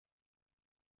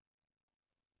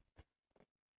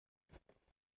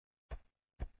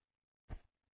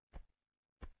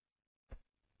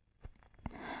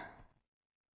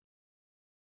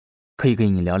可以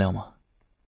跟你聊聊吗？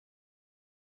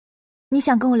你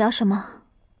想跟我聊什么？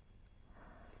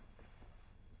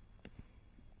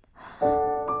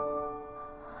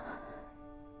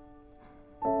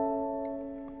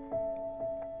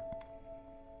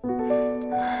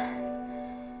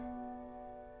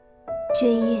决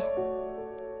一，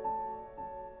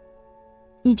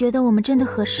你觉得我们真的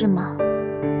合适吗？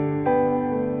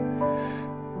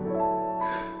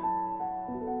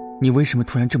你为什么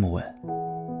突然这么问？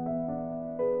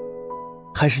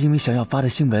还是因为小耀发的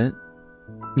新闻，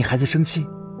你还在生气？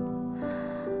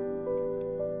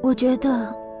我觉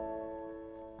得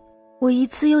我一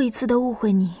次又一次的误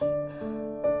会你，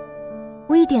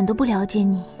我一点都不了解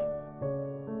你。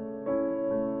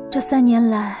这3年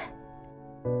来，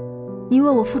你为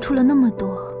我付出了那么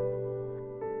多，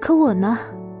可我呢，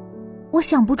我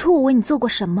想不出我为你做过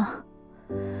什么。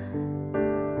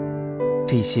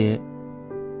这些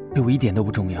对我一点都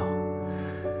不重要，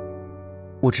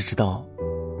我只知道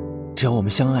只要我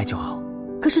们相爱就好。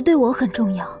可是对我很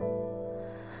重要。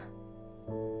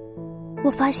我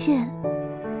发现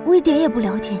我一点也不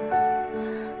了解你，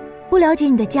不了解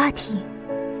你的家庭，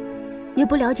也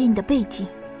不了解你的背景。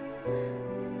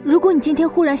如果你今天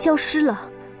忽然消失了，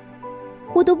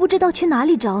我都不知道去哪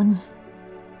里找你。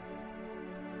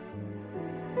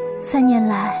3年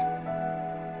来，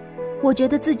我觉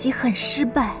得自己很失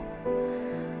败，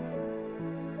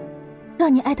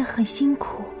让你爱得很辛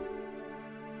苦，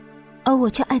而我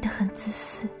却爱得很自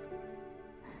私。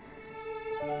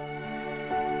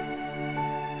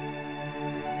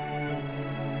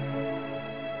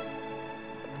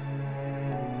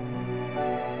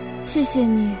谢谢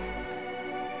你。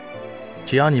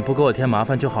只要你不给我添麻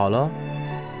烦就好了。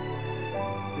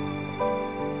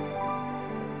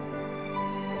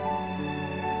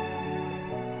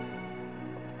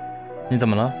你怎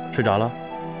么了？睡着了？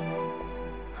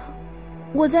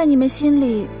我在你们心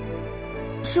里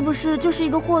是不是就是一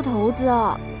个货头子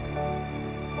啊？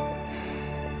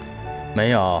没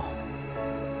有，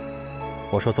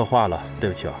我说错话了，对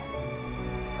不起啊。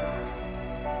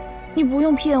你不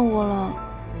用骗我了。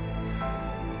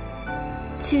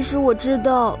其实我知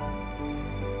道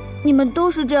你们都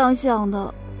是这样想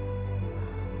的，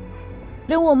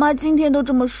连我妈今天都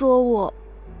这么说我。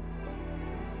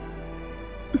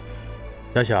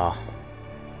小小，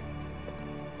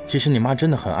其实你妈真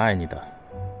的很爱你的，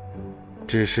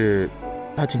只是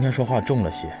她今天说话重了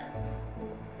些。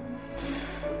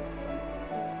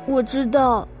我知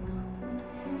道，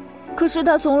可是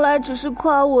她从来只是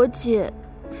夸我姐，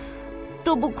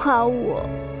都不夸我。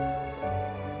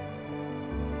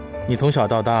你从小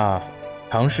到大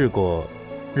尝试过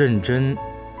认真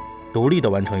独立地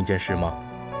完成一件事吗？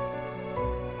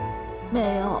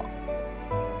没有。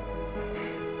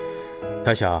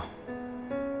小小，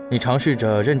你尝试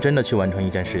着认真地去完成一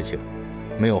件事情，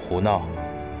没有胡闹，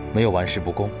没有玩世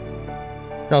不恭，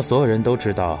让所有人都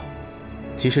知道，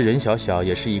其实任小小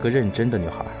也是一个认真的女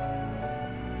孩。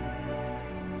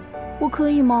我可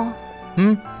以吗？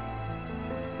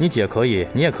你姐可以，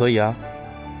你也可以啊。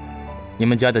你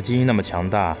们家的基因那么强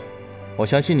大，我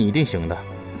相信你一定行的。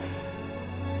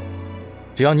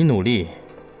只要你努力，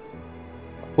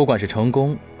不管是成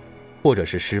功或者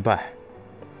是失败，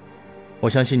我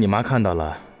相信你妈看到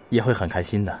了也会很开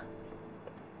心的。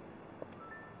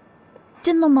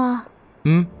真的吗？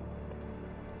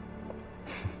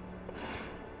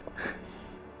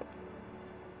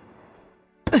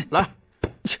来，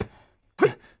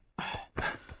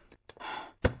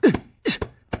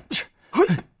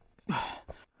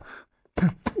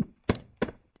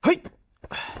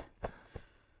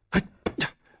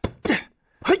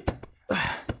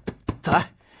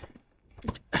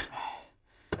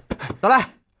再来，再来，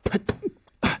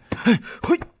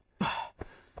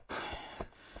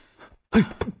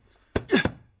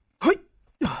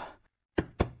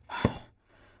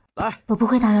来，我不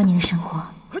会打扰你的生活，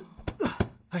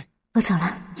我走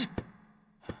了，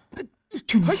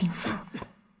祝你幸福。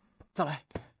再来，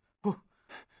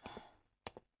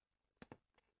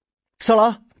小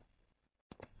兰，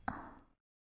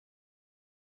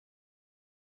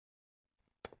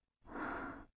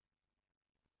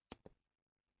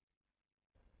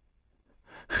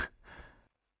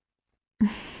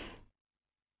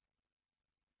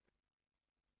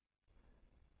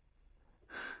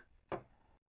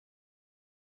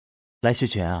来学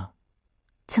拳啊？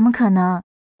怎么可能？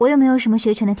我又没有什么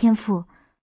学拳的天赋。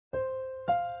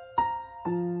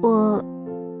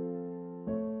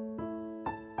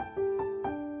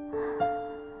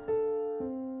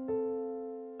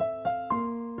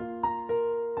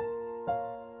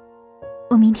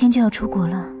我明天就要出国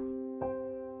了，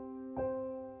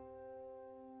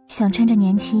想趁着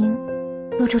年轻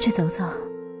多出去走走。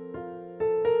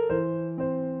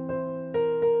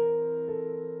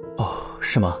哦，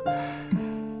是吗？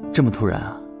这么突然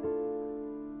啊？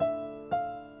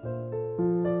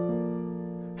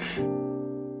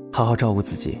好好照顾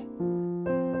自己。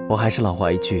我还是老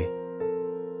话一句，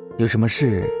有什么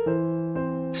事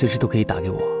随时都可以打给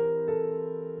我。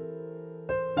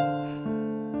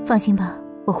放心吧，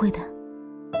我会的。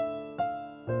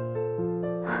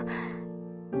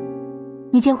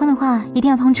你结婚的话一定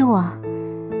要通知我，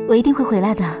我一定会回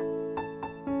来的。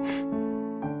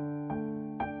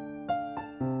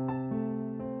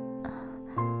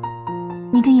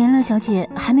你跟颜乐小姐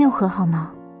还没有和好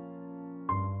吗？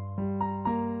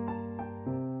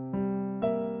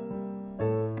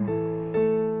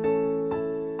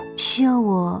需要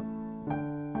我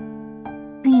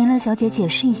跟颜乐小姐解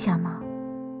释一下吗？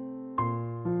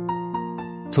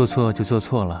做错就做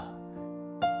错了，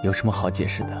有什么好解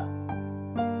释的？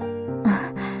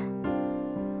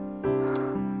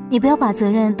你不要把责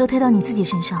任都推到你自己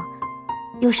身上，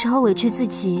有时候委屈自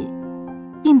己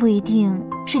并不一定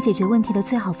是解决问题的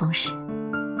最好方式。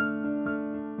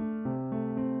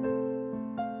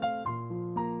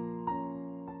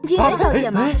任小姐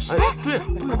吗？对，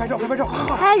快拍照，快拍照！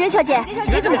哎，任小姐，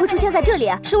你怎么会出现在这里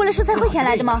啊？是为了赊菜汇钱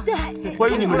来的吗？对，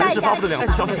关于你们人事发布的2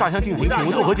次消息大相径庭，请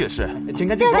问作何解释？请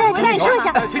看，对，请你说一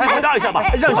下。请你回答一下吧。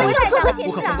让小姐作何解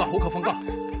释啊？无可奉告。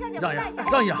让一让，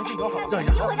让一让，请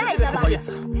回答一下吧。不好意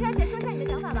思，任小姐说一下你的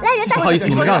想法吧。来人，不好意思，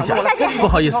你们让一下。不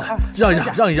好意思，让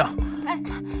一让，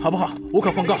好不好？无可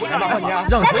奉告。让一下，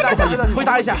不好意思，回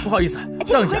答一下，不好意思，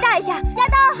请回答一下。亚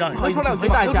当，让一下，回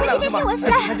答一下。今天新闻是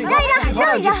来，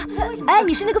让一让。哎，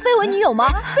你是那个绯闻女友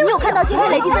吗？你有看到今天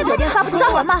雷迪森酒店发布的新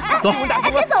闻吗？走，哎，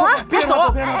别走啊！别走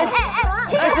啊！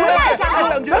请你回答一下。说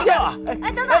两句啊！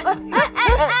哎，等等，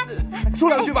说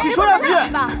两句吧，说两句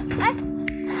吧。哎，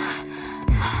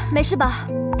没事吧？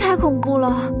太恐怖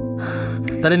了。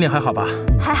大玲玲还好吧？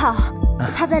还好，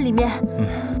他在里面。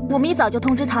我们一早就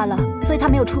通知他了，所以他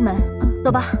没有出门。走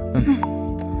吧。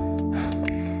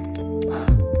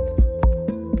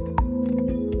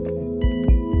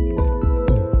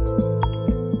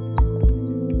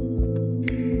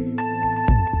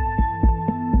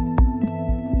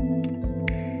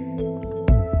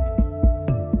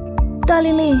大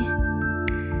玲玲，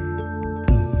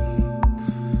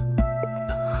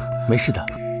没事的。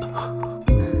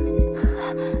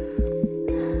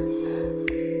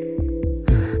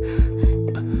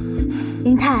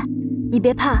林太，你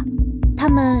别怕，他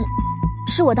们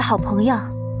是我的好朋友。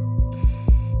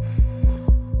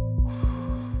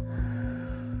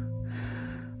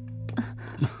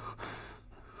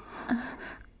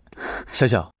小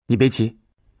小，你别急，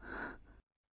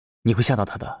你会吓到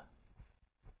他的。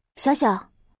小小，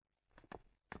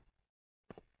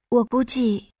我估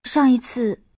计上一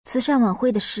次慈善晚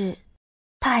会的事，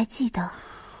他还记得。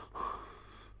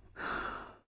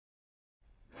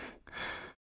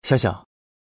小小，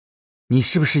你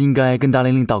是不是应该跟大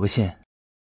玲玲道个歉？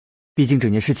毕竟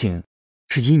整件事情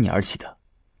是因你而起的。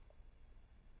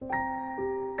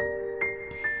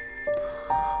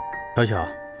小小，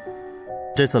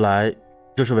这次来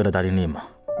就是为了大玲玲吗？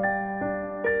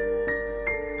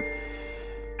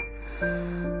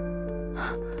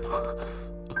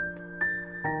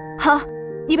好，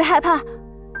你别害怕，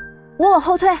我往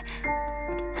后退，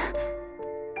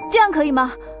这样可以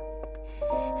吗？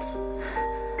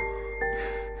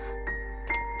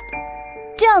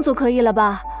这样做可以了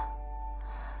吧？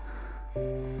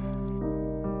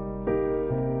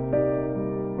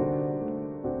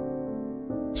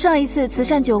上一次慈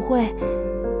善酒会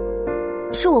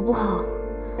是我不好，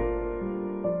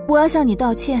我要向你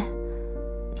道歉。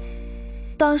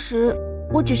当时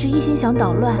我只是一心想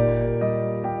捣乱，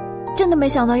真的没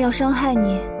想到要伤害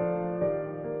你，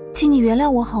请你原谅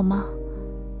我好吗？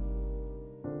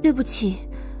对不起。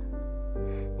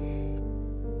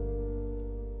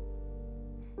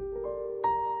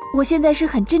我现在是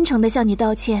很真诚的向你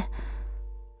道歉，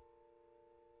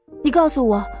你告诉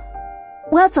我，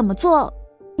我要怎么做，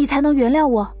你才能原谅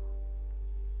我？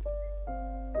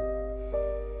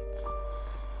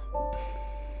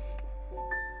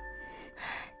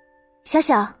小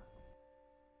小，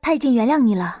他已经原谅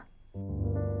你了。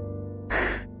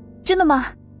真的吗？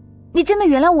你真的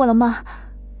原谅我了吗？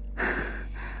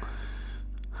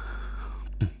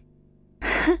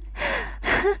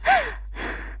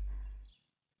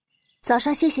早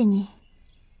上谢谢你。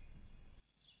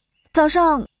早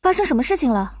上发生什么事情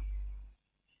了？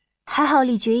还好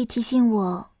李觉义提醒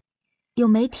我，有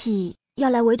媒体要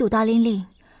来围堵大玲玲，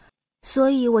所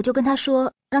以我就跟他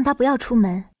说，让他不要出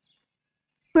门，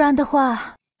不然的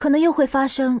话，可能又会发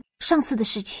生上次的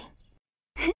事情。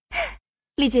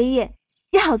李觉义，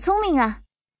你好聪明啊！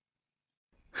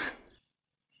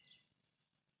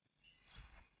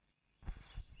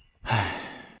唉，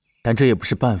但这也不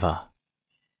是办法。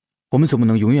我们总不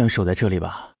能永远守在这里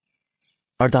吧？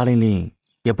而大令令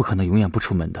也不可能永远不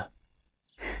出门的。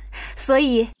所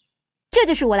以，这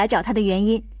就是我来找他的原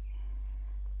因。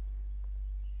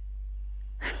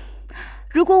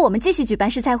如果我们继续举办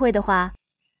试菜会的话，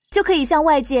就可以向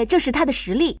外界证实他的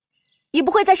实力，也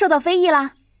不会再受到非议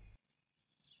啦。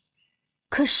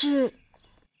可是，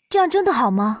这样真的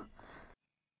好吗？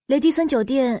雷迪森酒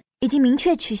店已经明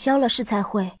确取消了试菜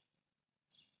会，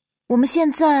我们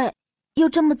现在又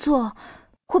这么做，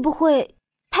会不会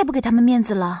太不给他们面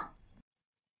子了？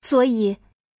所以，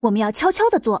我们要悄悄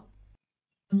地做。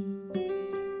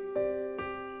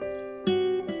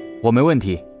我没问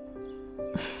题。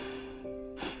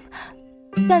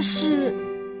但是，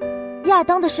亚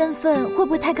当的身份会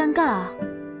不会太尴尬啊？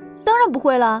当然不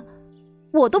会了，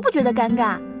我都不觉得尴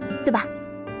尬，对吧？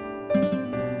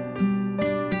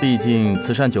毕竟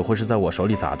慈善酒会是在我手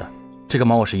里砸的，这个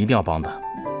忙我是一定要帮的。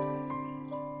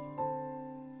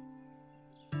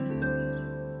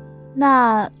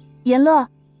那严乐，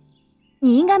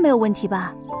你应该没有问题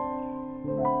吧？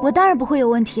我当然不会有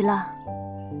问题了，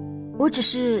我只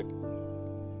是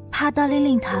怕大令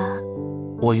令他……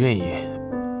我愿意，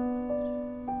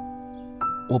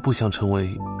我不想成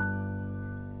为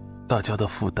大家的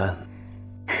负担。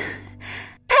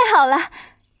太好了，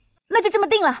那就这么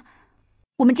定了。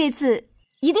我们这次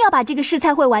一定要把这个试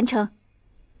菜会完成。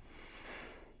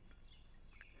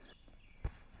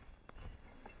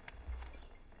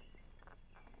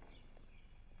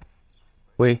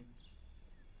喂，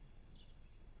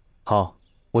好，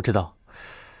我知道，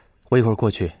我一会儿过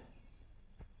去。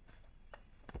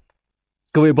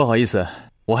各位不好意思，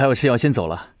我还有事要先走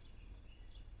了。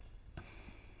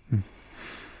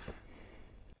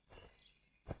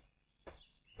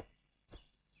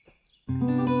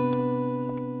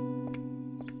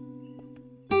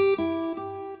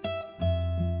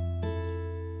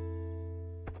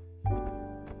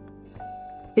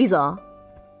李总，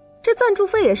这赞助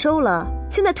费也收了，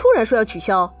现在突然说要取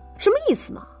消，什么意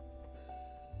思嘛？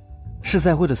试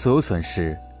菜会的所有损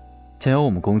失，将由我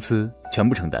们公司全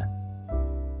部承担。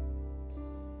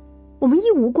我们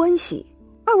一无关系，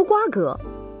二无瓜葛，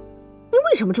你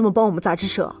为什么这么帮我们杂志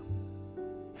社？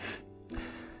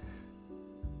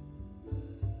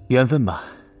缘分吧。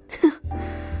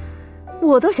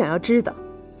我倒想要知道，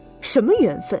什么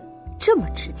缘分这么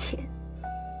值钱？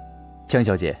江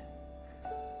小姐，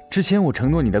之前我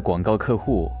承诺你的广告客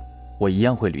户，我一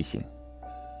样会履行。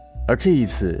而这一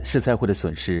次试菜会的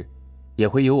损失，也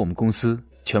会由我们公司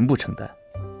全部承担。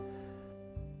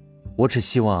我只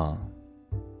希望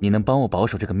你能帮我保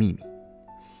守这个秘密。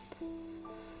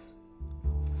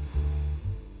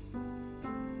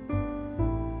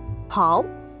好，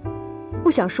不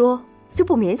想说就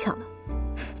不勉强了。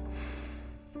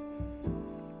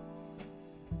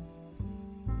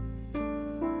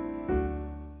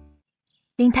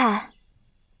林太，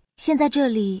现在这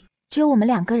里只有我们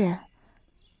2个人，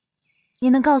你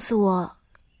能告诉我，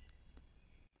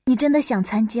你真的想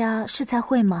参加试菜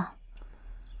会吗？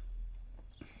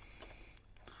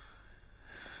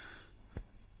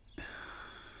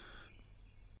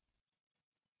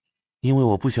因为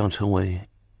我不想成为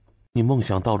你梦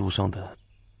想道路上的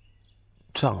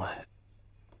障碍。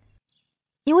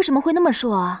你为什么会那么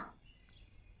说啊？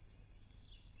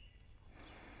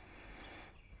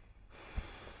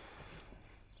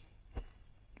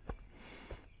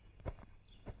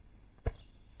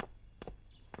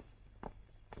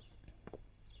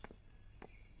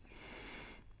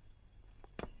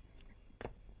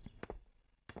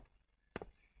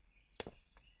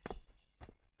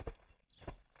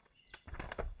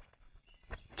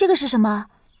这个是什么？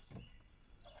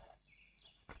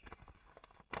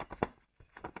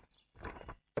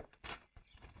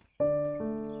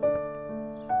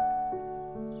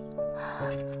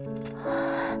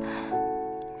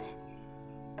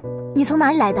你从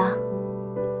哪里来的？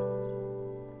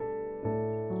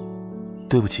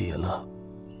对不起，野乐，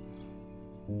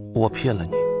我骗了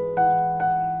你。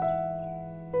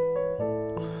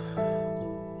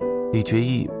李决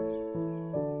意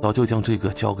早就将这个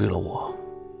交给了我，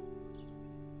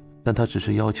但他只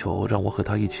是要求让我和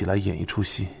他一起来演一出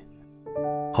戏，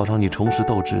好让你重拾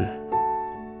斗志，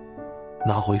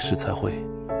拿回试菜会。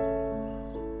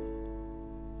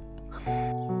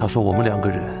他说我们2个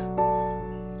人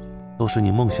都是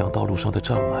你梦想道路上的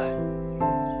障碍，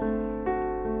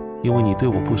因为你对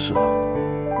我不舍，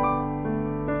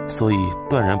所以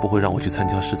断然不会让我去参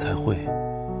加试菜会。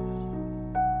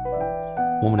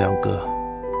我们2个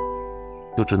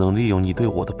又只能利用你对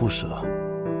我的不舍，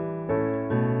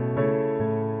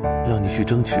让你去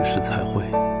争取时才会。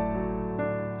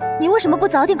你为什么不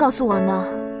早点告诉我呢？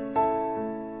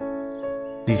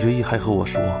李觉义还和我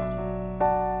说，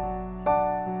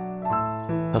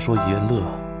他说严乐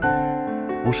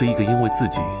不是一个因为自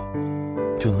己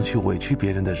就能去委屈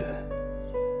别人的人。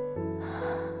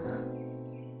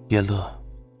严乐，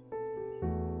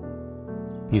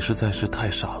你实在是太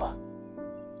傻了。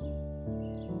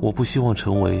我不希望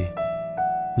成为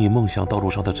你梦想道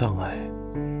路上的障碍。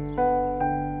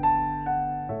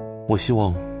我希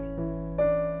望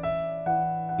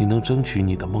你能争取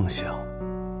你的梦想。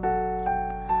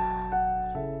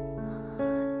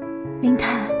林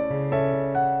泰，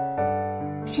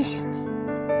谢谢你。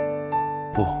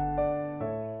不，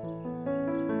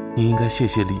你应该谢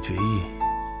谢李觉义，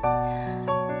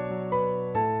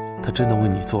他真的为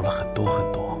你做了很多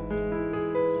很多。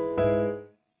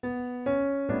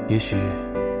也许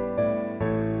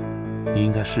你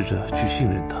应该试着去信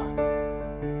任他，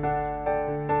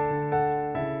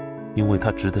因为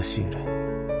他值得信任。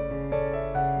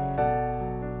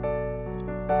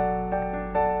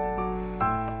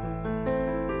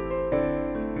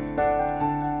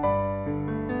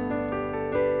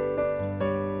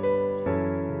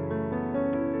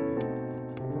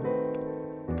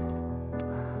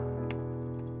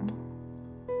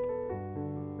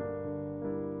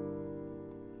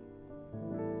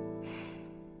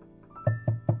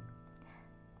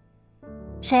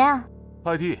谁啊？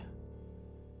快递。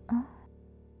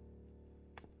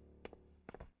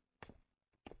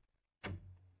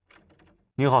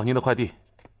您好，您的快递。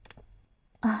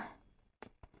啊。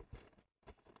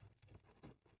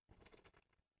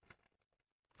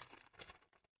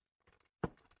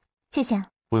谢谢。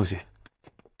不用谢。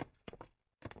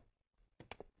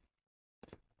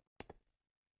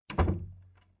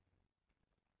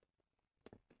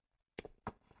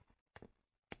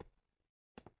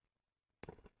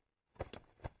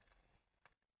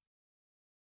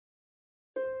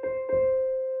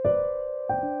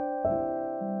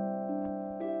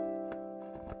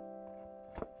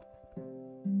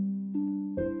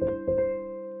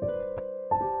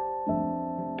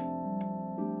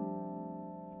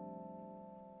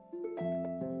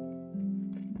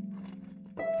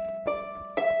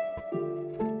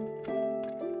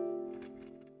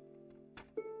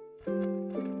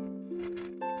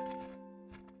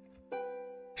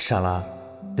莎拉，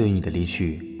对于你的离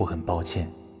去我很抱歉，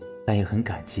但也很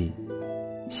感激，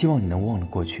希望你能忘了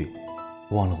过去，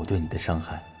忘了我对你的伤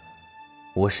害。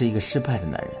我是一个失败的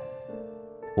男人，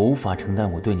我无法承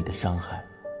担我对你的伤害，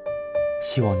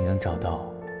希望你能找到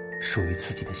属于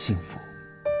自己的幸福。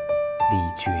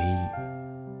李觉义。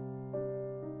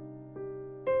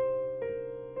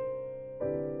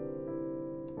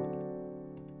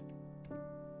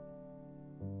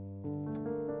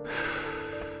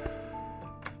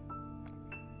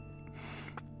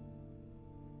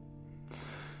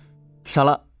莎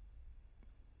拉，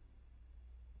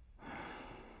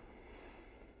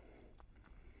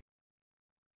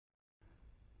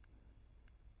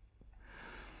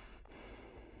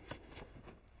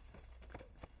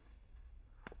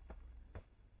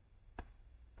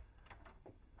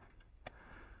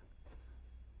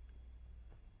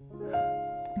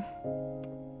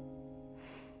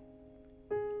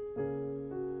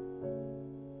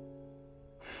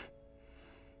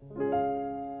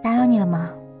打扰你了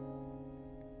吗？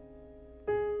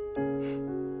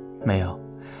没有，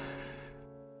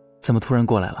怎么突然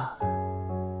过来了？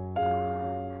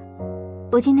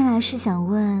我今天来是想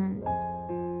问，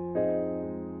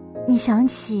你想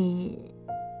起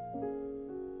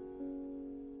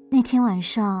那天晚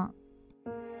上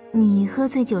你喝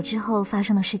醉酒之后发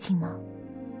生的事情吗？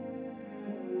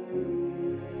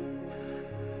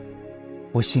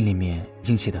我心里面已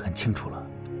经写得很清楚了。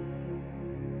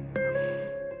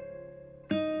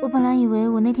我本来以为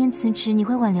我那天辞职你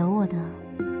会挽留我的，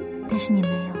但是你没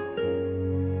有。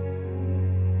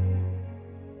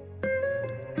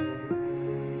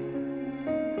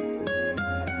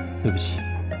对不起。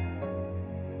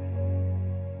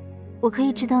我可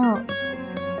以知道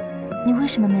你为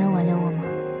什么没有挽留我吗？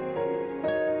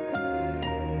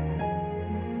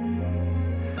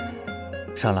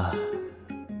莎拉，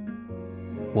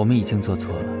我们已经做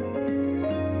错了，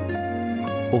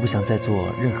我不想再做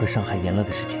任何伤害严乐的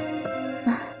事情。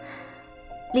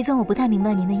李总，我不太明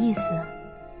白您的意思。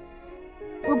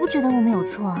我不觉得我们有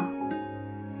错啊，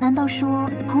难道说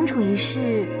同处一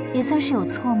室也算是有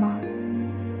错吗？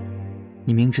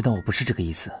你明知道我不是这个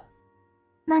意思。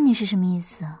那你是什么意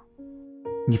思啊？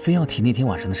你非要提那天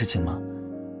晚上的事情吗？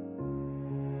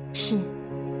是。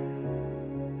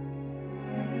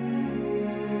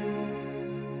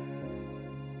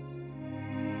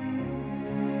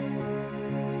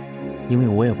因为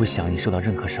我也不想你受到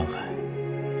任何伤害，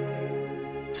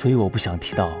所以我不想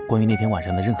提到关于那天晚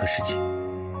上的任何事情。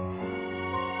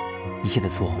一切的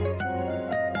错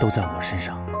都在我身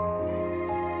上。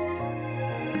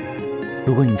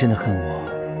如果你真的恨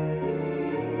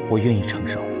我，我愿意承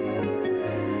受。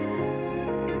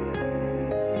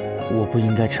我不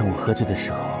应该趁我喝醉的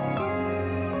时候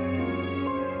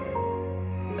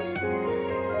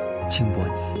轻薄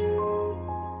你。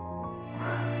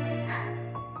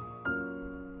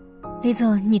李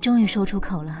总，你终于说出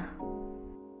口了。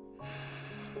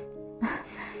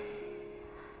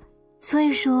所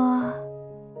以说，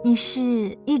你是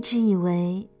一直以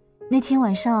为那天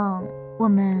晚上我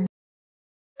们……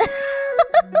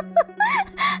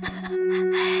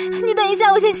你等一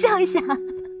下，我先笑一下。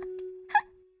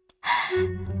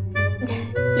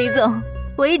李总，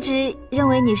我一直认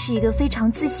为你是一个非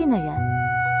常自信的人，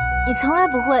你从来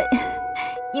不会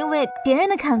因为别人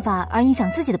的看法而影响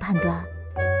自己的判断。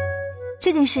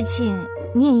这件事情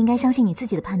你也应该相信你自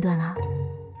己的判断啊。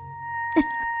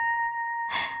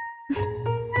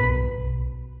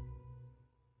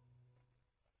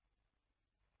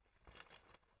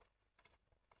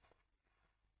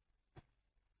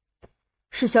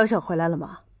是小小回来了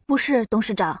吗？不是，董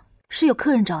事长，是有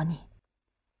客人找你。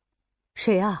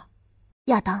谁啊？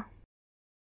亚当。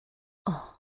哦，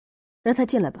让他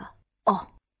进来吧。哦。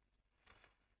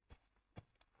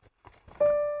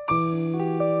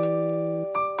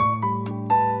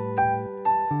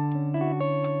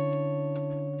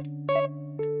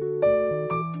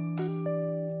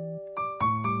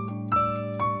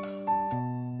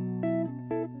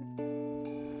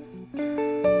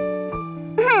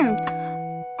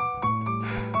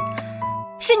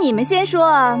是你们先说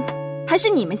啊，还是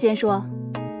你们先说？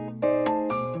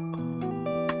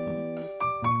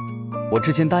我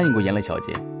之前答应过严磊小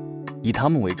姐，以他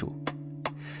们为主。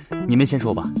你们先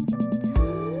说吧。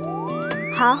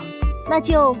好，那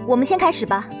就我们先开始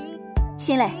吧。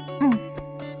新磊，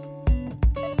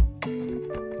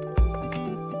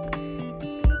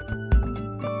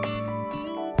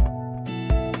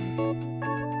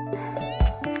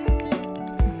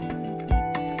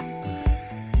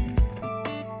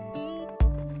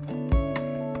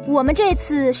我们这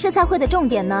次试菜会的重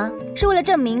点呢，是为了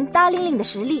证明大玲玲的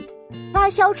实力，而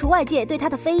消除外界对她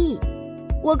的非议。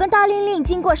我跟大玲玲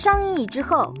经过商议之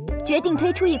后，决定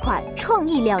推出一款创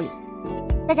意料理，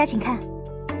大家请看。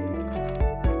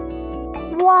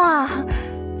哇，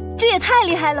这也太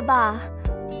厉害了吧！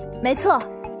没错，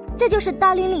这就是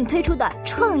大玲玲推出的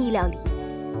创意料理。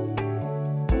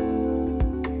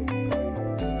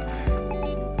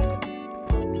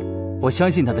我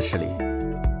相信她的实力。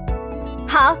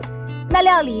好，那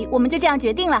料理我们就这样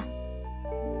决定了。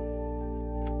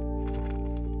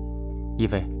一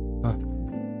菲，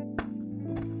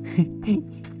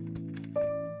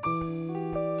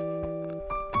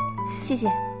谢谢。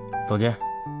总监，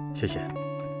谢谢。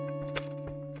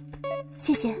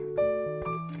谢谢。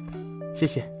谢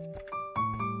谢。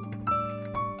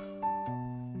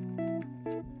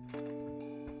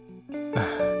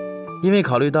因为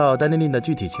考虑到戴琳琳的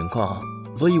具体情况，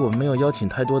所以我们没有邀请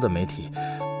太多的媒体，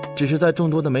只是在众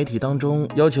多的媒体当中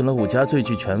邀请了5家最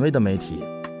具权威的媒体，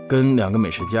跟2个美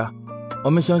食家。我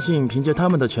们相信凭借他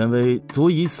们的权威，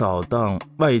足以扫荡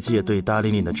外界对大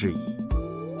玲玲的质疑。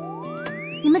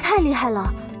你们太厉害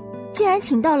了，竟然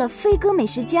请到了飞哥美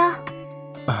食家。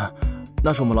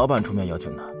那是我们老板出面邀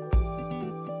请的。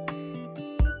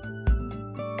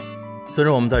虽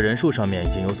然我们在人数上面已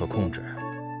经有所控制，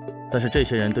但是这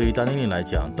些人对于大玲玲来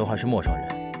讲都还是陌生人。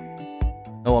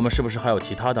那我们是不是还有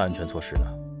其他的安全措施呢？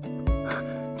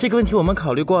这个问题我们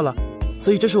考虑过了，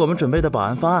所以这是我们准备的保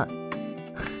安方案。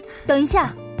等一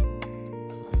下，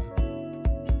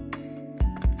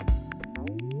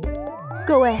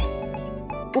各位，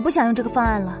我不想用这个方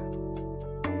案了。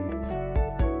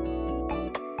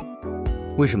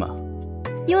为什么？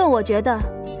因为我觉得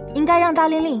应该让大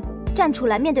玲玲站出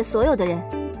来面对所有的人，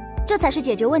这才是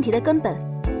解决问题的根本。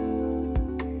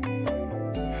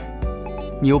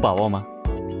你有把握吗？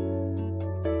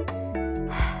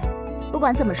不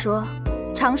管怎么说，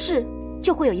尝试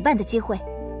就会有一半的机会。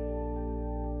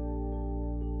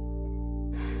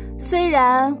虽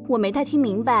然我没太听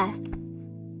明白，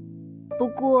不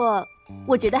过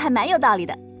我觉得还蛮有道理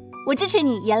的。我支持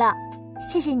你，严乐。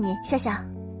谢谢你，夏夏。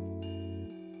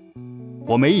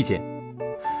我没意见。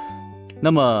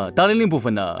那么大玲玲部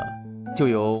分呢，就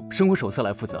由生活手册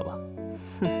来负责吧。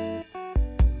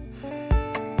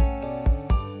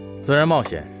虽然冒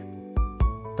险，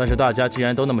但是大家既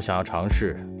然都那么想要尝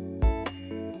试，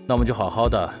那我们就好好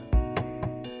的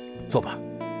做吧。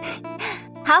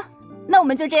好，那我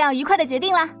们就这样愉快的决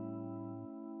定啦。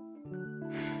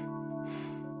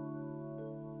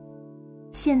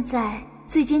现在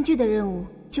最艰巨的任务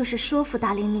就是说服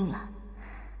大玲玲了。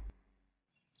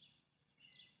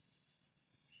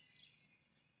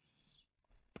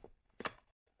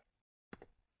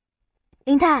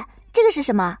林太，这个是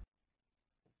什么？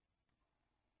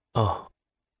啊，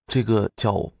这个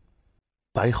叫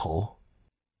白喉。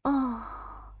哦，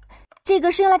这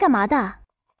个是用来干嘛的？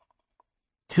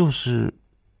就是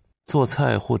做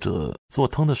菜或者做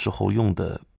汤的时候用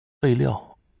的备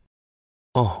料。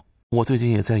哦，我最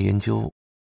近也在研究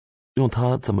用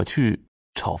它怎么去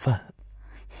炒饭。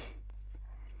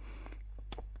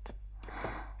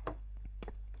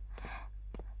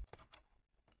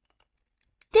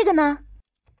这个呢？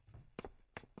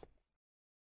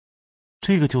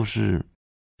这个就是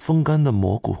风干的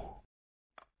蘑菇。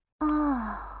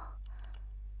哦，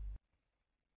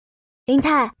林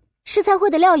太，试菜会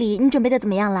的料理你准备的怎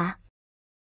么样啦？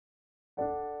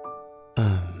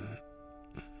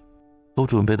都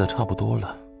准备的差不多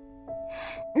了。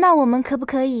那我们可不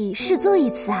可以试做一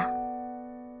次啊？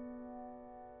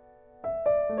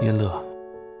燕乐，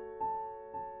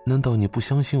难道你不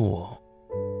相信我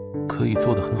可以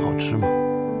做得很好吃吗？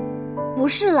不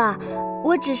是啦，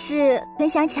我只是很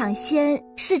想抢先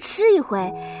试吃一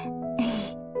回。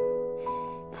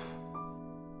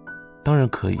当然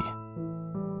可以，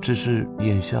只是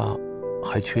眼下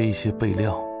还缺一些备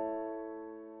料。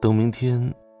等明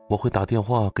天我会打电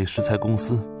话给食材公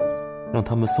司，让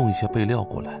他们送一些备料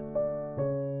过来。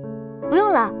不用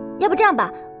了，要不这样吧，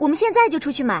我们现在就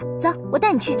出去买。走，我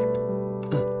带你去。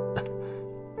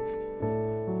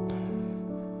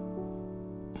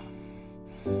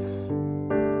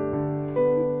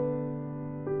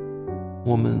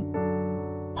我们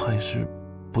还是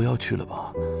不要去了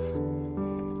吧。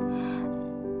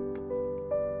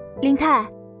林太，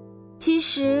其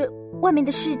实外面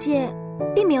的世界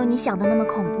并没有你想的那么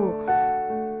恐怖，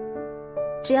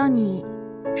只要你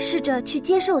试着去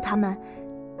接受他们，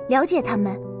了解他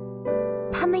们，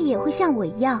他们也会像我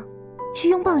一样去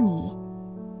拥抱你。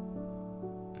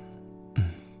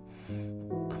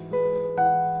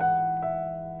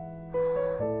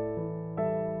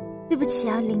对不起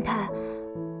啊，林太，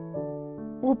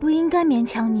我不应该勉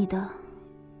强你的。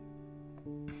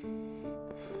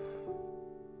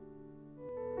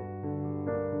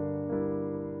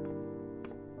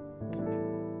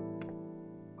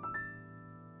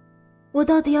我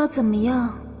到底要怎么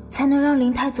样才能让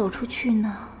林太走出去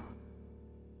呢？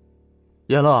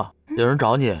燕乐，有人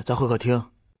找你，在会客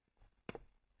厅。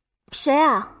谁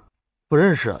啊？不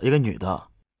认识，一个女的。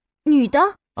女的？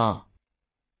嗯。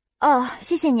哦，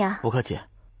谢谢你啊。不客气。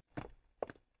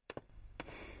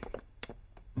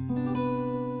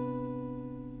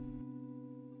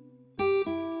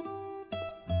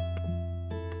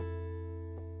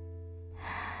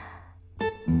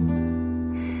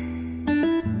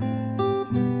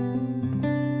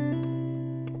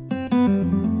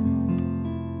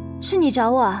是你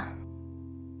找我啊？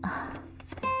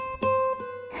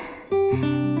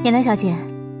颜良小姐，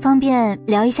方便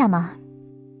聊一下吗？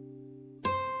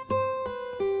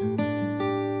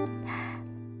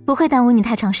不会耽误你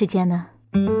太长时间的，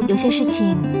有些事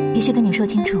情必须跟你说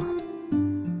清楚。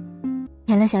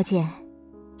颜良小姐，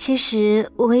其实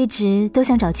我一直都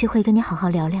想找机会跟你好好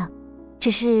聊聊，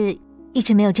只是一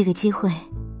直没有这个机会。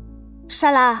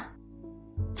莎拉，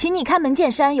请你开门见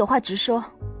山，有话直说。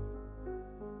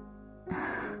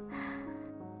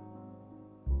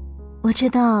我知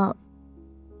道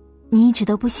你一直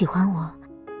都不喜欢我，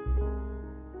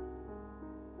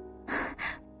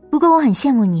不过我很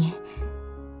羡慕你，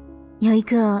有一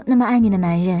个那么爱你的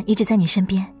男人一直在你身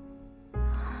边。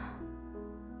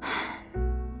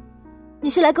你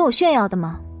是来跟我炫耀的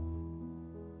吗？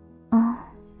哦。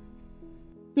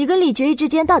你跟李觉义之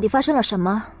间到底发生了什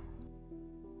么？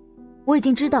我已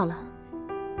经知道了。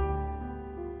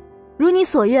如你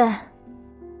所愿，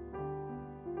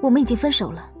我们已经分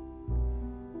手了。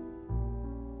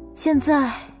现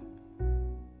在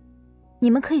你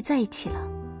们可以在一起了。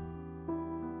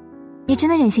你真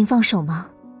的忍心放手吗？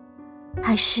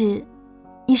还是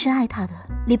你是爱他的，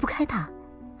离不开他？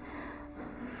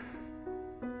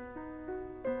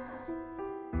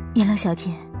颜良小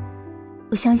姐，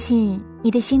我相信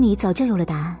你的心里早就有了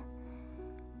答案。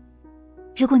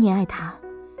如果你爱他，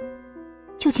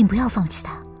就请不要放弃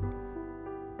他。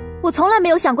我从来没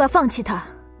有想过要放弃他，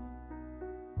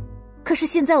可是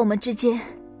现在我们之间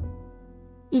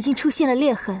已经出现了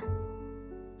裂痕，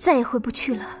再也回不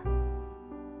去了。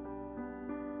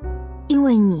因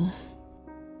为你。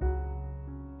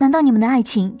难道你们的爱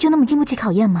情就那么经不起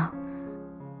考验吗？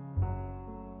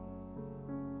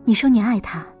你说你爱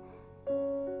他，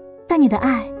但你的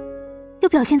爱又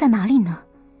表现在哪里呢？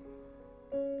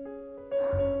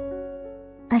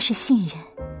是信任。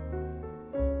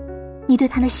你对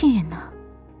他的信任呢？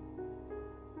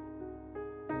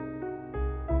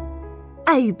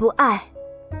爱与不爱，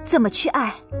怎么去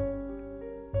爱，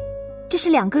这是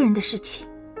2个人的事情，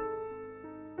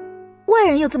外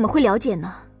人又怎么会了解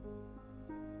呢？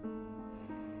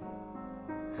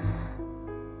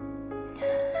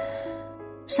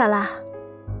莎拉，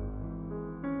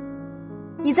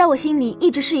你在我心里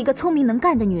一直是一个聪明能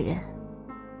干的女人，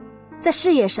在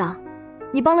事业上，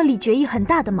你帮了李觉义很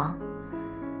大的忙。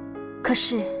可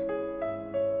是，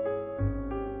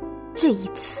这一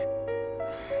次，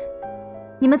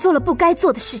你们做了不该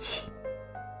做的事情。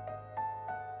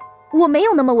我没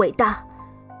有那么伟大，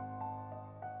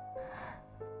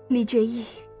李觉义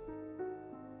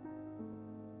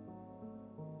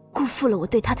辜负了我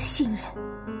对他的信任。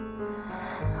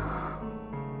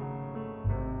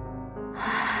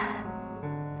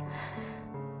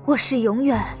我是永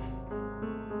远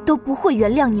都不会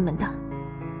原谅你们的。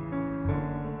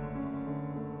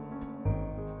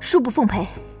恕不奉陪。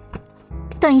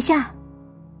等一下，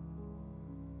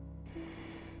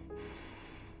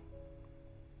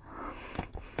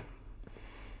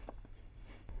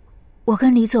我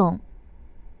跟李总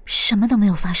什么都没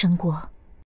有发生过，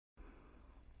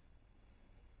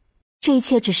这一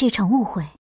切只是一场误会。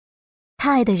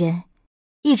他爱的人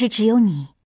一直只有你。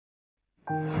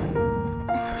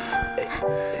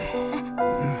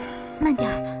慢点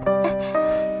儿，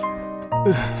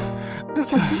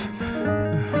小心。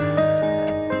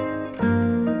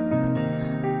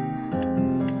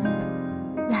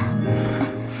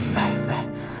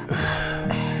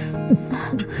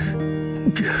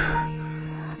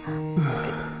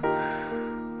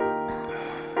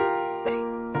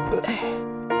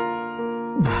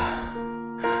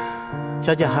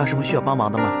小姐还有什么需要帮忙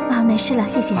的吗？啊，没事了，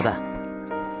谢谢。好的。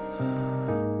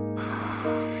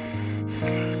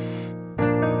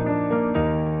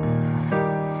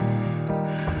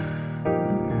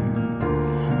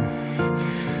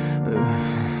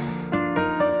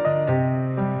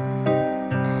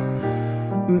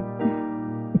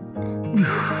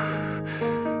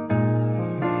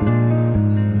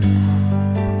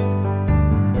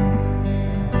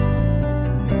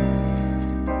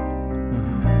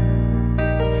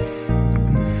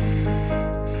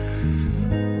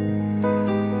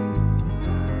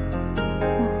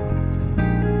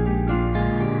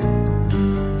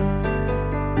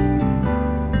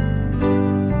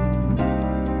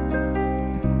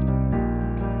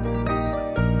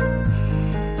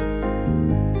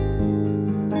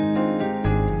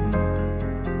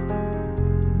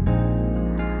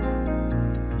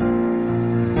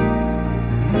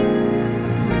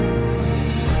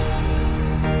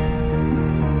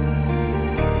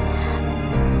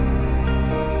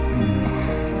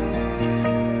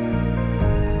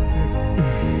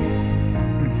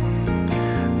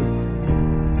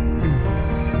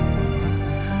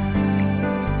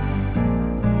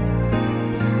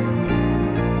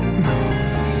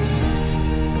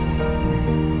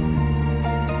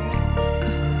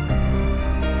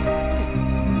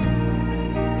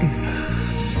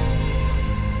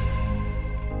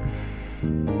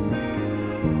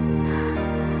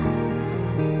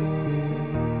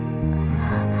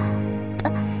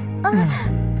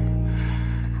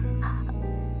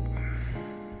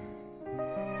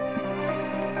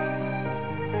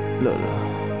乐乐，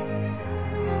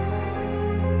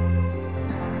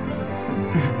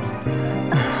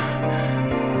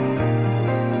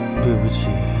对不起，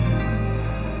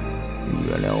你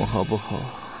原谅我好不好？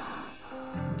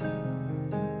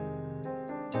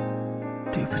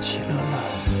对不起，乐乐。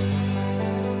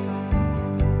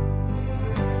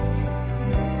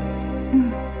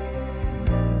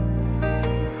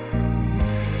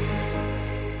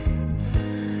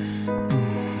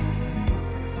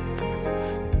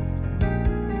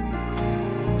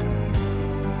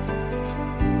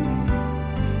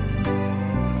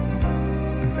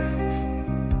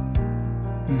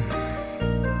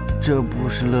这不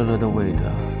是乐乐的味道，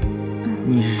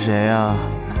你是谁啊？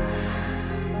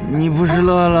你不是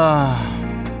乐乐。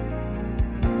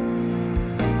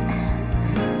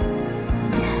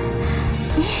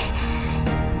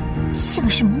想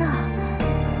什么呢？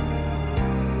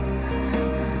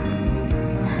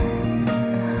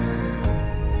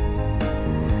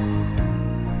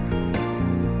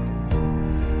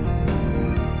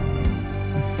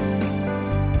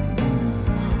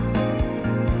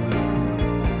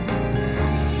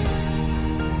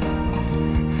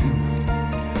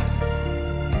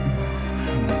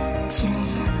起来一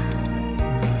下。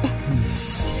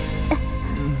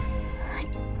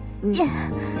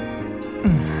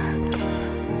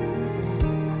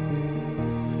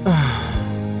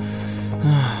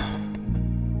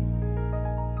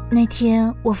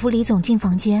天我扶李总进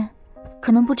房间，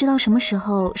可能不知道什么时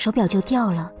候手表就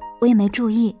掉了，我也没注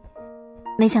意，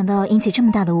没想到引起这么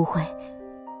大的误会，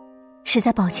实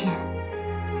在抱歉。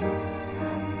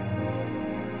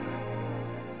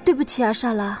对不起啊，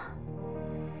莎拉。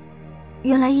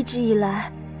原来一直以来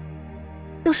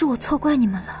都是我错怪你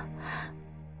们了，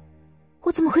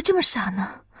我怎么会这么傻呢？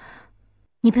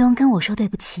你不用跟我说对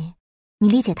不起，你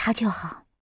理解他就好。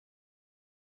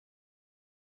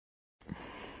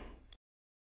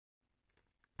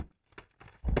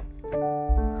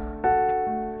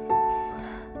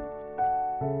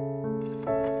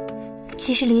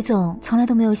其实李总从来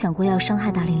都没有想过要伤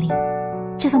害大玲玲，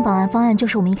这份保安方案就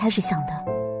是我们一开始想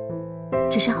的。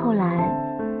只是后来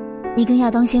你跟亚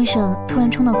当先生突然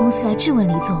冲到公司来质问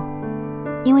李总，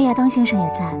因为亚当先生也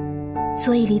在，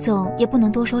所以李总也不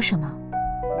能多说什么。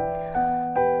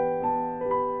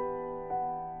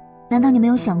难道你没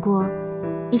有想过，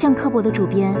一向刻薄的主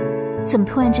编怎么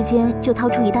突然之间就掏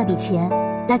出一大笔钱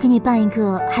来给你办一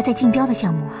个还在竞标的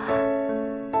项目？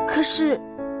可是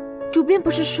主编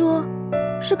不是说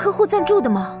是客户赞助的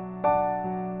吗？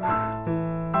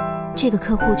这个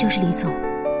客户就是李总，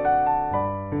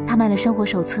他卖了生活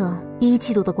手册第1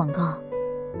季度的广告。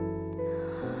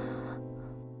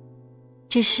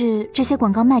只是这些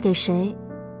广告卖给谁，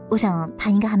我想他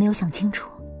应该还没有想清楚，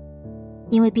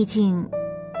因为毕竟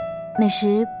美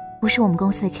食不是我们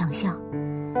公司的强项。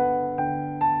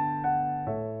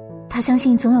他相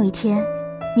信总有一天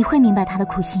你会明白他的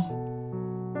苦心。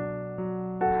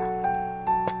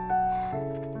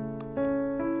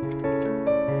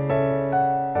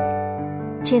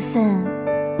这份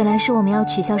本来是我们要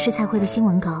取消试菜会的新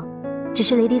闻稿，只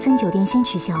是雷迪森酒店先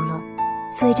取消了，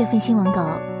所以这份新闻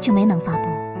稿就没能发布。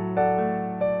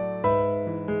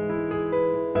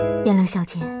燕乐小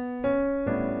姐，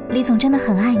李总真的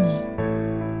很爱你，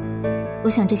我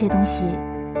想这些东西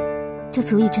就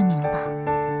足以证明了吧。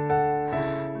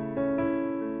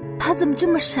他怎么这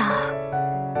么傻？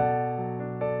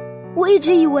我一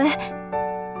直以为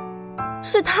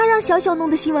是他让小小弄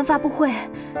的新闻发布会，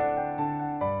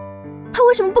他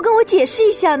为什么不跟我解释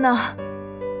一下呢？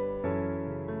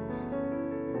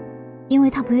因为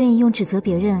他不愿意用指责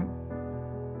别人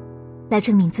来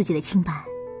证明自己的清白。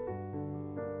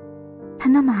他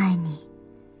那么爱你，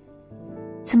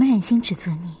怎么忍心指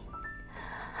责你？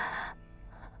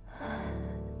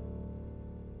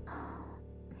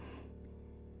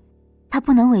他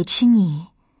不能委屈你，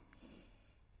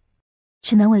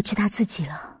只能委屈他自己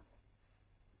了。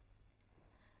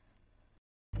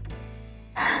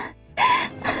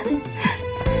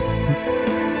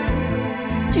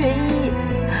决一，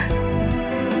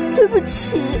对不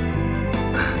起。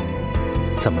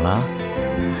怎么了？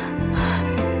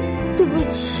对不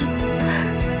起，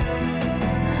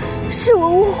是我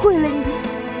误会了你。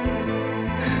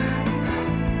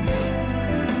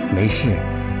没事，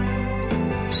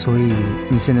所以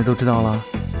你现在都知道了？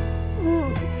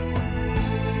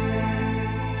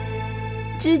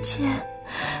之前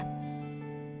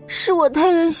是我太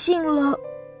任性了，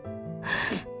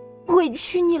委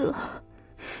屈你了。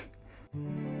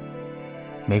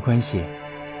没关系，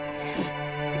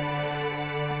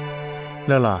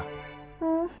乐乐。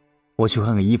我去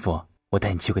换个衣服，我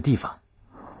带你去个地方。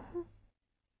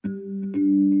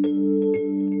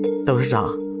董事长，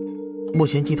目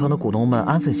前集团的股东们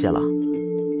安分些了，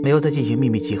没有再进行秘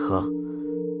密集合，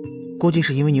估计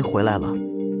是因为您回来了，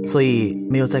所以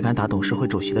没有再敢打董事会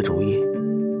主席的主意。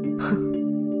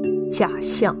哼，假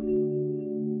象，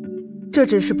这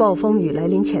只是暴风雨来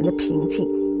临前的平静。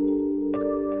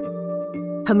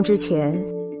他们之前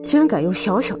竟然敢用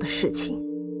小小的事情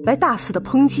来大肆的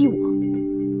抨击我，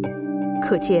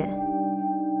可见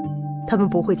他们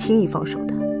不会轻易放手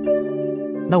的。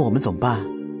那我们怎么办？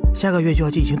下个月就要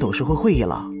进行董事会会议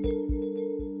了。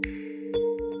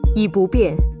以不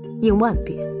变应万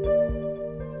变。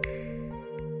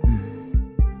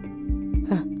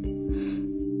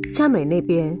佳美那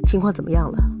边情况怎么样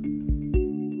了？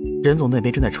任总那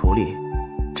边正在处理，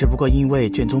只不过因为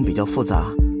卷宗比较复杂，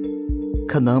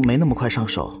可能没那么快上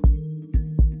手。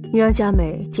你让佳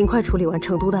美尽快处理完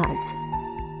成都的案子。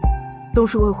董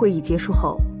事会会议结束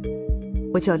后，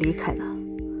我就要离开了。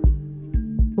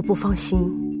我不放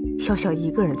心小小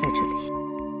一个人在这里。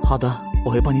好的，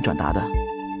我会帮你转达的。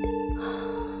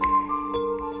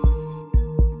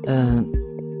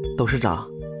董事长，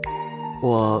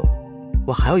我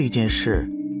还有一件事，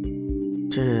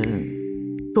这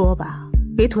说吧，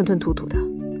别吞吞吐吐的，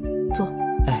坐。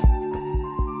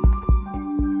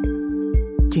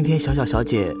今天小小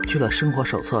姐去了生活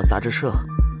手册杂志社，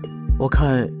我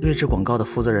看睿智广告的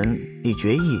负责人李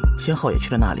觉义先后也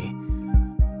去了那里。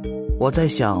我在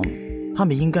想，他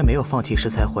们应该没有放弃试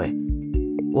菜会，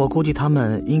我估计他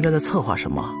们应该在策划什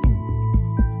么。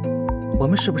我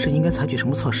们是不是应该采取什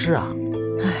么措施啊？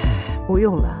唉，不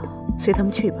用了，随他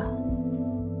们去吧。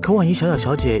可万一小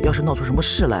小姐要是闹出什么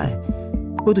事来，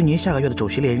会对您下个月的首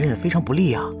席连任非常不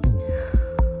利啊。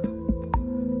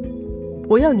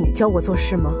我要你教我做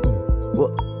事吗？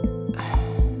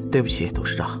对不起，董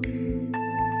事长。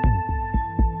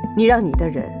你让你的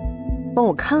人帮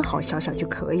我看好小小就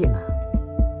可以了，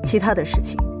其他的事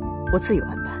情我自有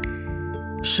安排。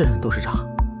是，董事长。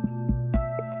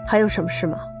还有什么事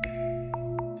吗？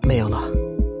没有了。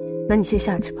那你先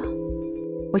下去吧，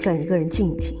我想一个人静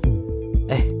一静。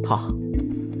哎，好。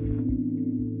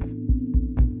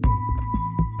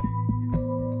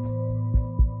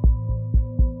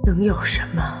能有什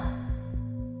么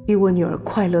比我女儿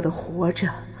快乐的活着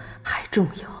还重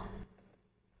要？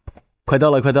快到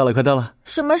了，快到了，快到了！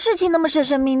什么事情那么神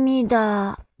神秘秘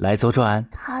的？来，左转。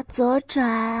好，左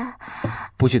转。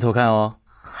不许偷看哦。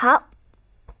好。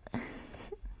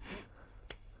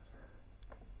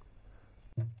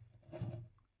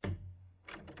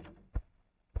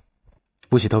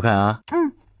不许偷看啊。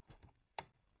嗯。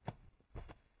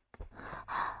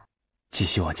继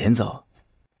续往前走。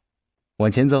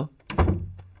往前走。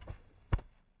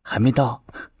还没到。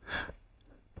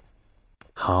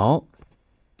好。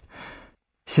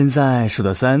现在数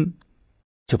到3，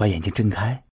就把眼睛睁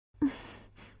开。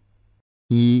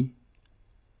1、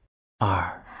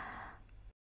2、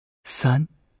3。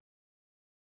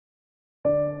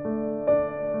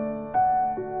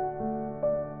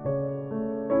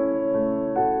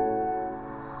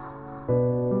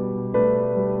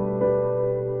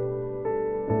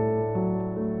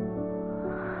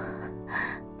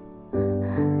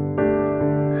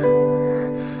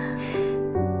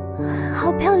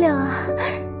好漂亮啊！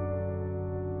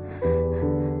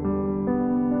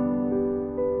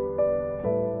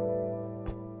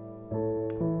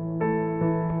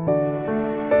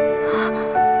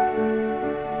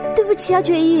对不起啊，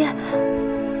决意，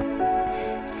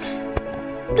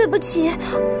对不起，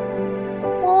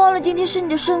我忘了今天是你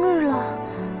的生日了。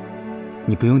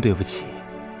你不用对不起，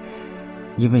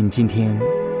因为你今天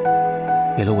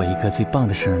给了我一个最棒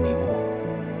的生日礼物。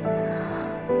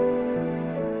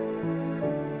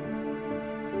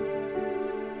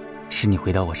是你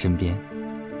回到我身边。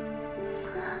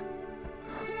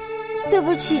对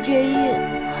不起，决意，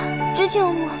之前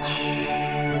我……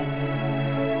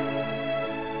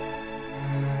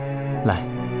来，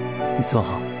你坐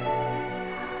好，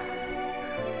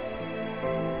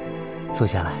坐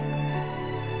下来。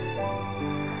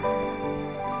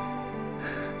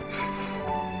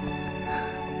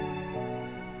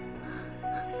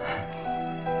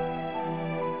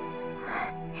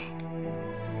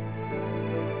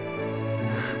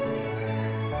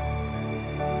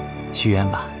许愿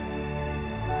吧。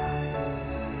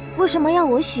为什么要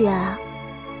我许啊？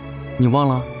你忘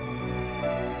了？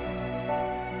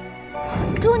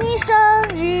祝你生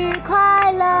日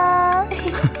快乐！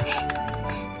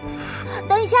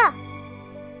等一下，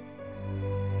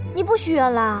你不许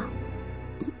愿啦？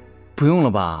不用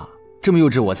了吧，这么幼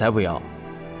稚我才不要。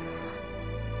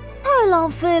太浪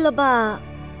费了吧？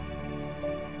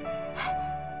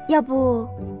要不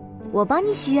我帮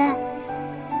你许愿？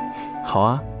好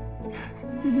啊。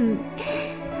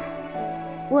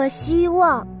我希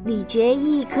望李决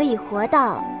意可以活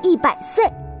到100岁，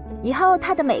以后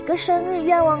他的每个生日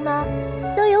愿望呢，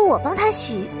都由我帮他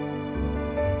许。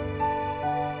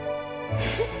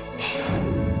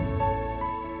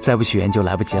再不许愿就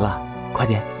来不及了，快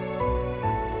点。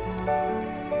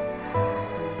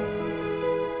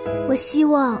我希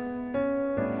望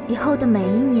以后的每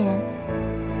一年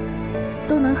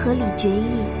都能和李决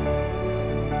意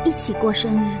一起过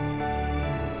生日。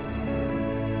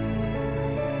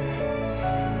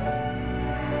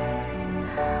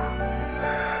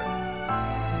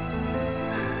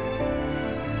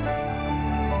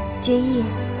决意，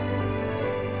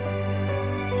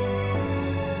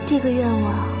这个愿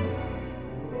望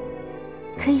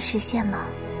可以实现吗？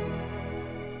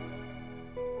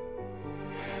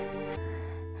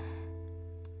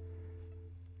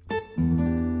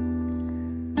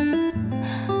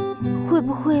会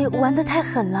不会玩得太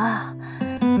狠了？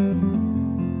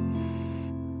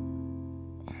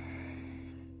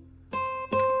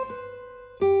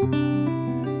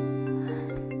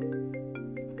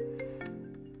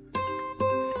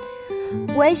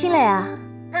喂，新磊啊，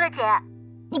乐乐姐，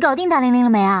你搞定大玲玲了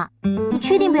没啊？你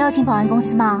确定不要请保安公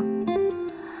司吗？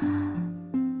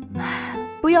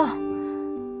不用。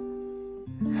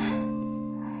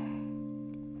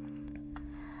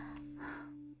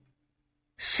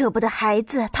舍不得孩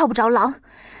子套不着狼。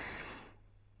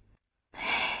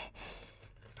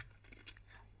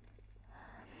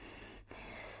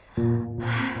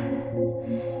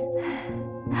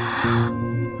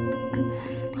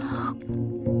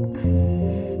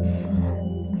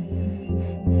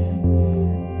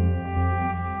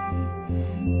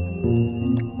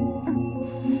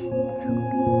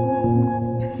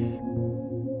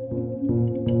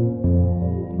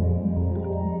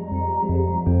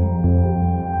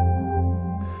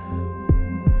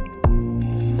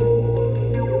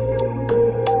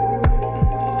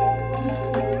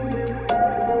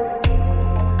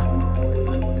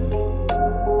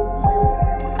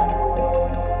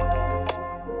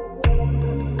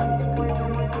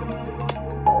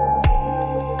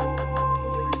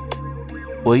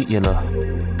喂，妍乐。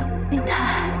林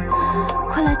泰，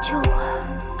快来救我！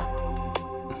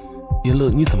妍乐，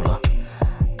你怎么了？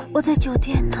我在酒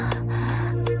店呢，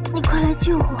你快来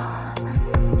救我！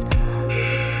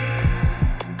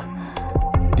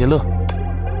妍乐。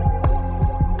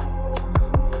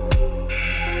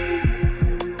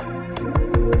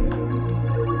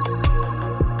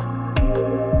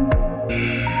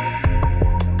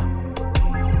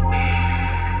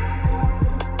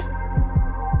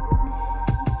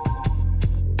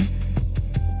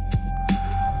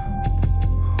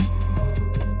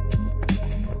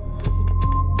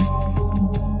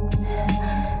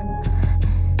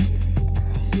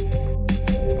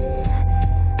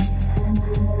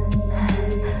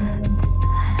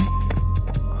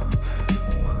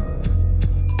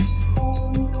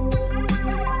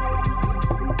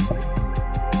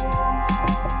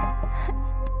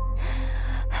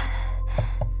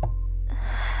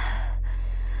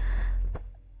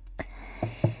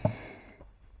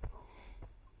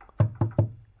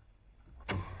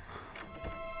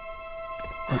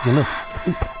妍乐，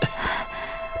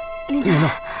林泰，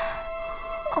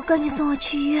我赶紧送我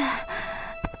去医院。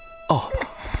哦，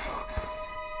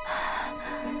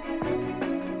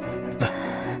来，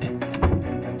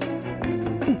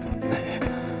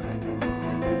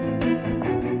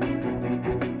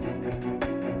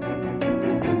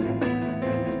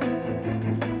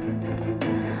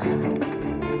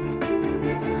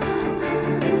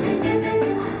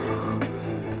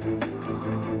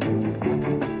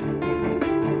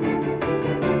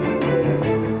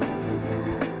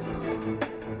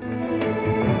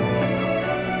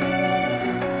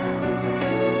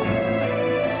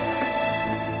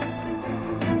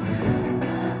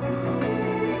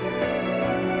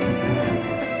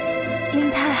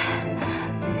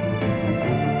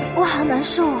好难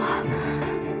受啊，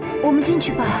我们进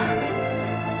去吧。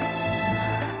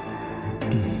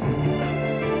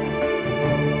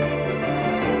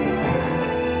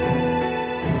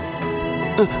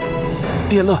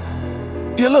妍乐，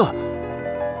妍乐，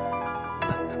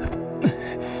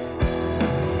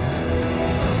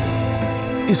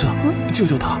医生，救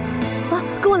救他！啊，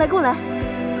跟我来，跟我来，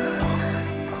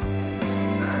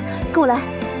跟我来。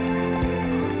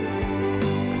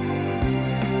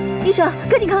医生，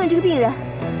赶紧看看这个病人，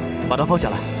把他放下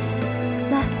来。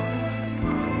来，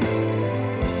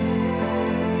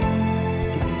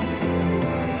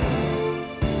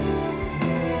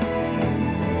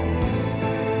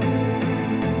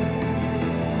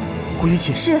顾云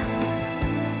起。是。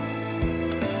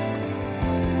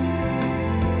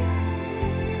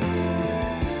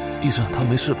医生，他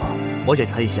没事吧？我检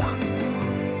查一下。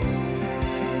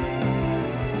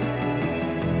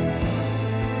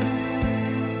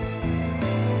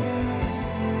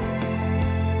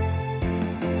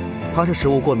他是食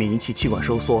物过敏引起气管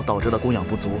收缩，导致了供氧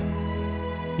不足。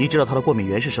你知道他的过敏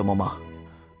源是什么吗？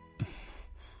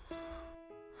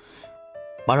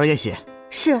马上验血。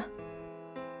是。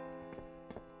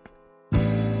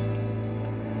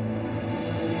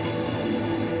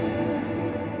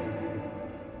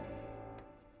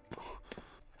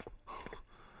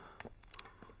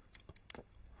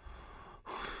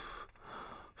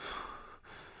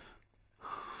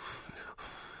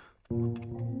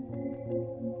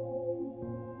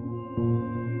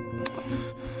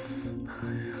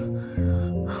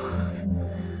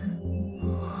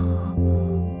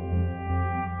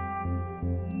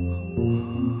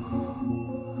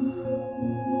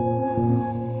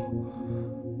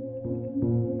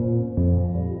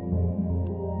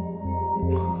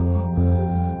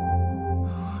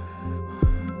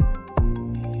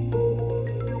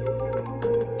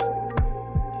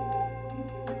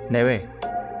哪位？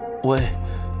喂，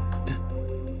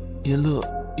妍乐，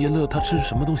妍乐，他吃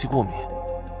什么东西过敏？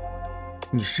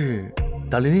你是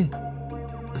达琳琳？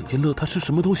妍乐，他吃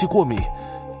什么东西过敏？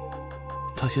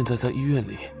他现在在医院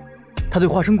里。他对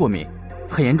花生过敏，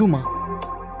很严重吗？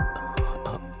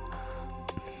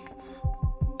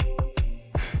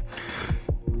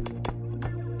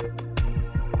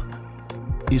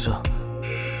医生，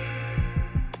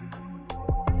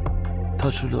他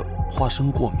吃了花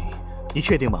生过敏。你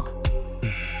确定吗？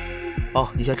哦，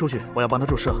你先出去，我要帮他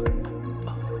注射。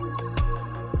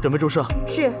准备注射。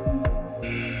是。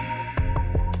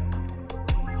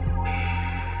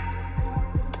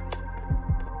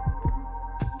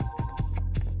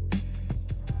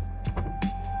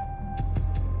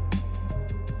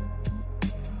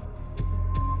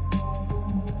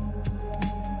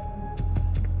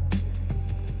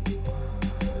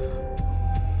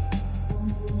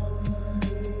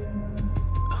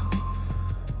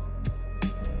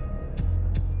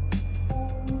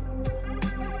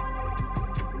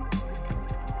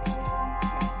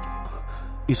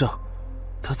医生，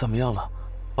他怎么样了？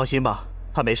放心吧，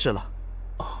他没事了。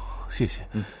哦，谢谢。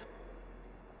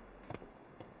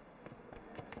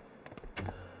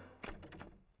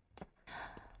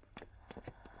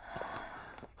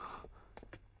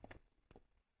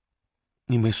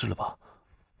你没事了吧？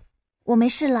我没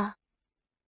事了，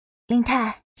林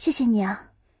太，谢谢你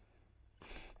啊。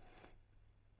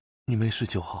你没事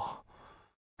就好。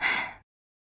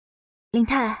林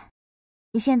太，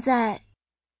你现在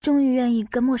终于愿意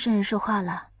跟陌生人说话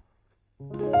了。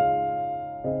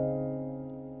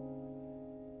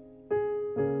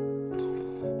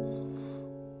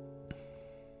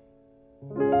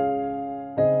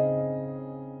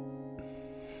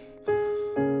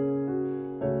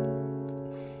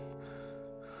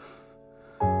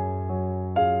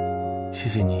谢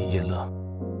谢你，妍乐，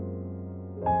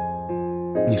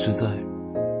你实在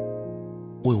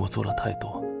为我做了太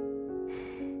多。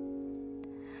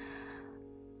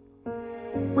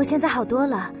我现在好多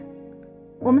了，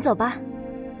我们走吧。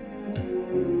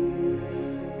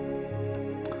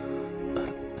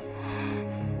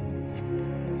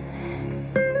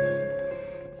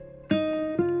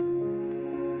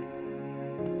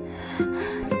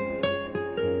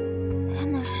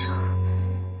难受，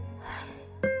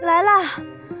来啦！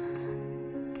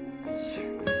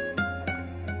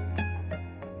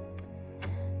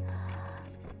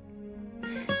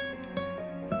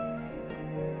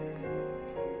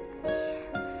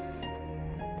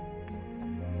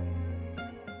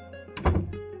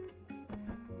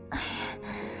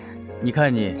你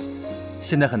看你，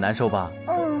现在很难受吧？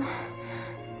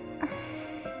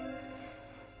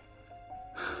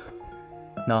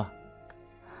那，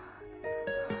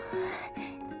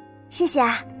谢谢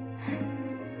啊。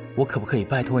我可不可以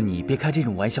拜托你别开这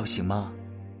种玩笑行吗？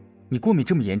你过敏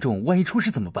这么严重，万一出事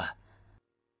怎么办？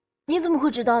你怎么会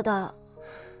知道的？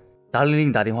达令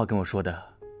令打电话跟我说的。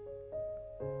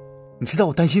你知道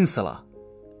我担心死了。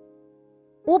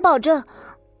我保证，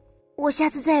我下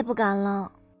次再也不敢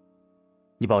了。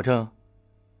你保证？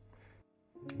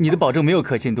你的保证没有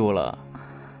可信度了。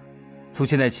从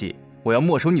现在起，我要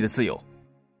没收你的自由。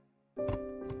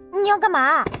你要干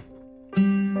嘛？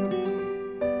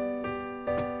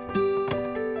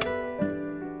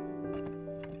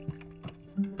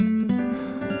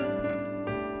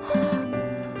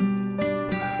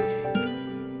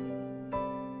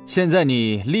现在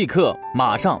你立刻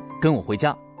马上跟我回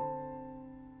家。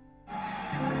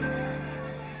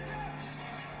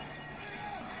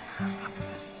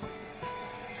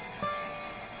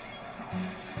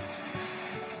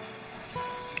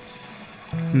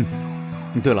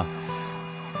对了，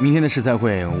明天的试菜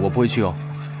会我不会去哦。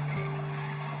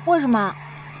为什么？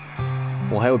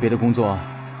我还有别的工作。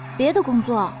别的工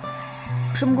作？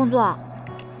什么工作？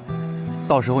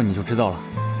到时候你就知道了。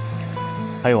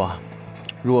还有啊，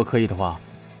如果可以的话，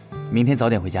明天早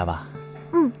点回家吧。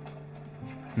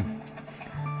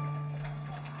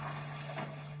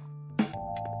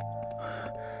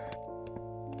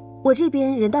我这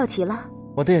边人到齐了。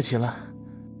我的也齐了，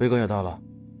威哥也到了。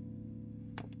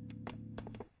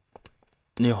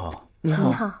你好，你好，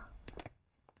你好，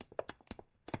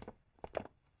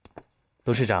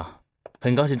董事长，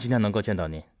很高兴今天能够见到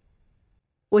您。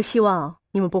我希望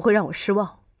你们不会让我失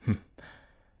望。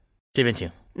这边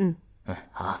请。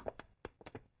好。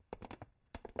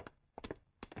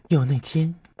有内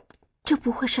奸，这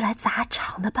不会是来砸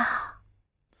场的吧？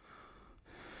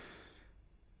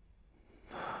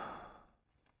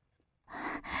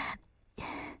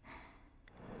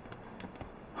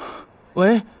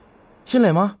喂，新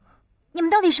磊吗？你们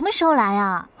到底什么时候来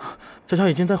啊？小乔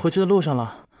已经在回去的路上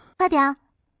了。快点啊！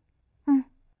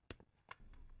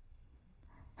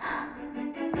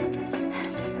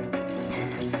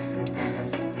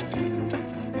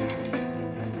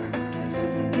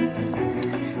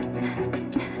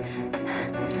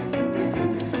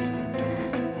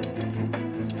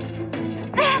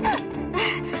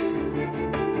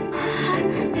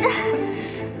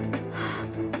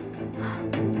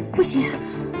不行，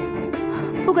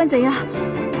不管怎样，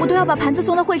我都要把盘子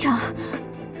送到会场。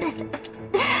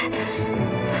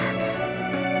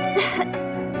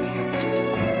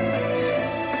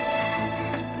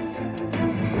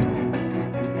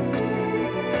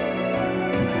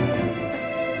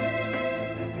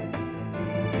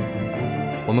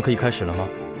我们可以开始了吗？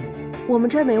我们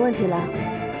这儿没问题了。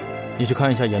你去看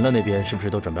一下严乐那边是不是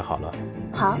都准备好了？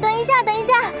好，等一下，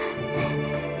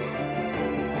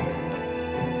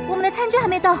我们的餐具还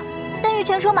没到，但玉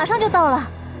泉说马上就到了。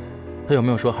他有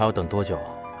没有说还要等多久？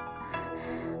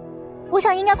我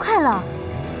想应该快了。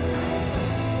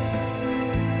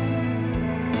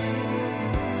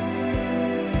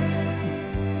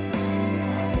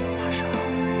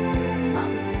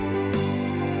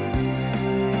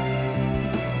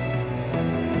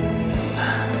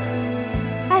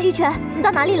哎，玉泉，你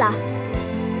到哪里了？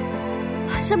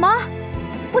什么？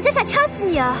我真想掐死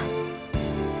你啊！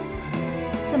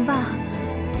怎么办？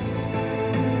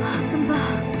怎么办？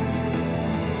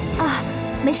啊，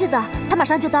没事的，他马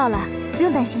上就到了，不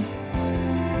用担心。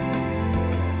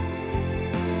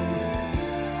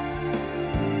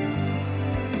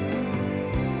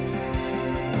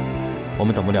我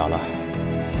们等不了了，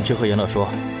你去和严乐说，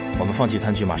我们放弃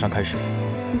餐具，马上开始。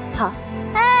好。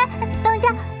哎，等一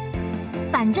下，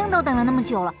反正都等了那么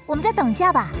久了，我们再等一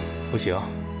下吧。不行，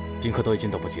宾客都已经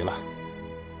等不及了。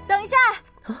等一下！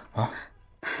啊！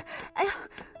哎呀，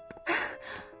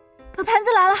盘子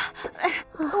来了！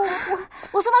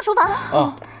我送到厨房。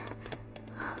啊！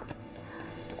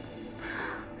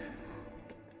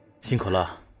辛苦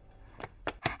了。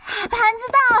盘子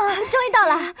到了，终于到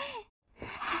了。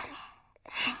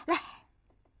来，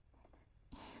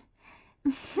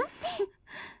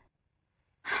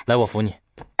来，我扶你。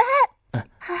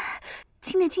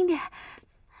轻点，轻点。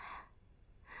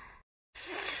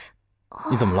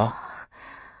你怎么了？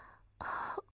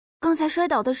刚才摔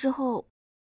倒的时候，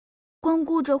光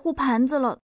顾着护盘子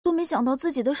了，都没想到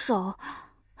自己的手。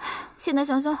现在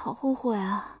想想好后悔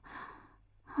啊！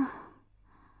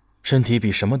身体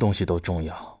比什么东西都重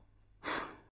要。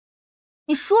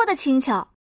你说的轻巧，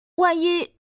万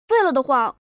一对了的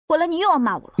话，回来你又要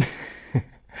骂我了。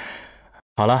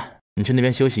好了，你去那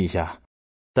边休息一下，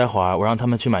待会儿我让他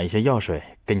们去买一些药水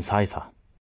给你擦一擦。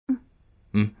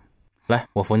来，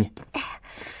我扶你。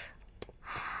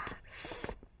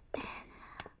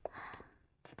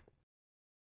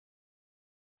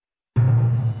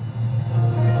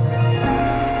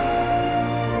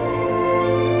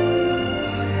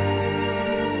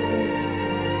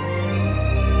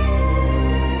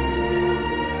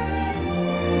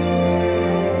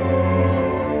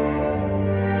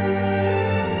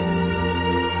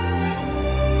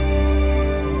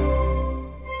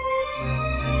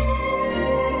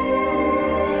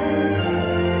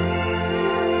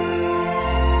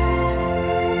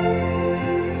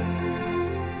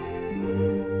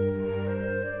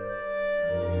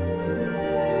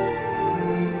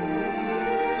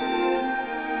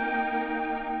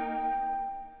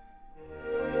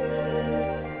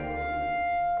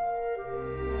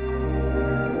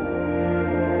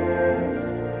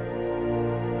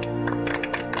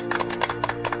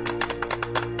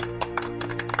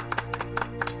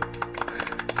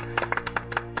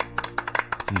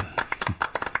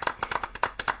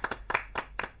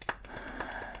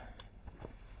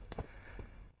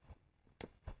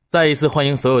再一次欢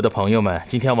迎所有的朋友们，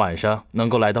今天晚上能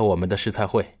够来到我们的试菜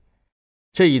会。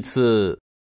这一次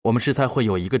我们试菜会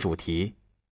有一个主题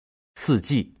，4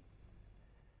季。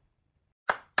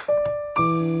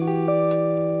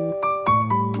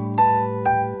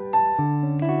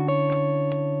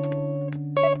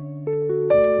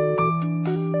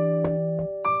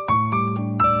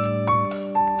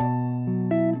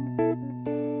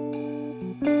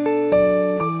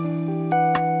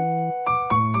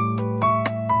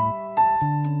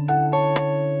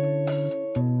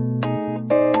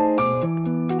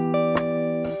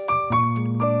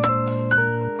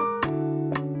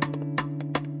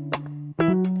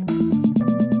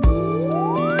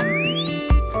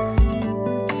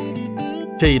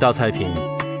这一道菜品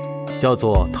叫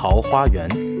做桃花源，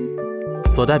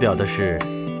所代表的是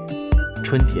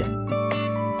春天。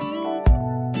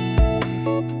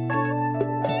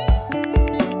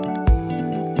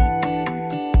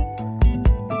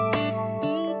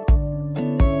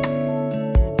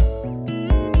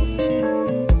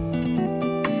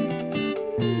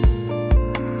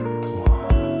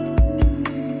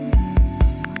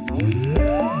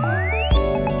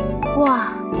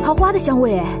哇，桃花的香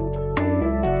味哎！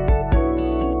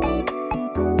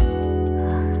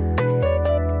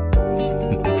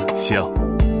香。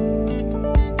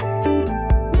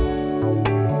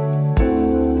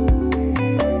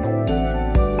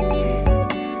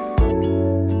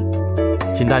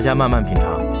大家慢慢品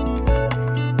尝。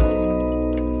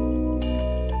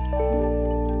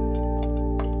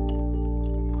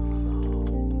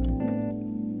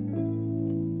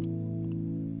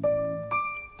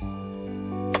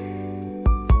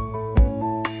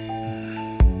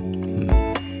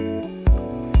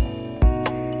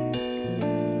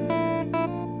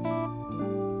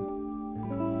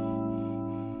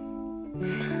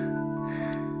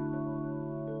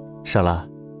莎拉，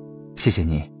谢谢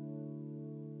你。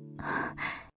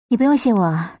你不用谢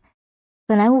我，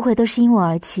本来误会都是因我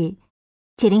而起，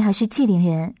解铃还须系铃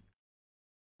人，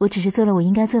我只是做了我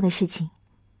应该做的事情。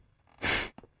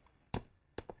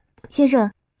先生，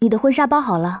你的婚纱包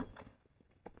好了。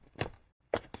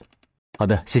好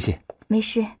的，谢谢。没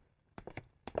事。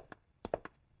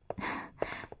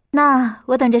那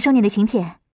我等着收你的请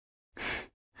帖。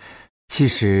其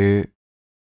实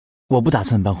我不打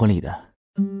算办婚礼的。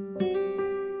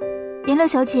颜六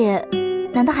小姐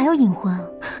难道还要隐婚？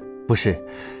不是，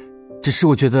只是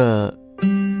我觉得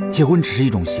结婚只是一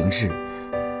种形式，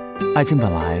爱情本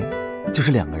来就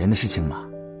是两个人的事情嘛，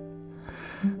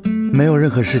没有任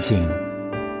何事情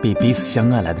比彼此相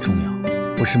爱来的重要，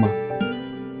不是吗？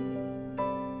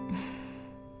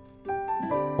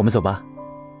我们走吧。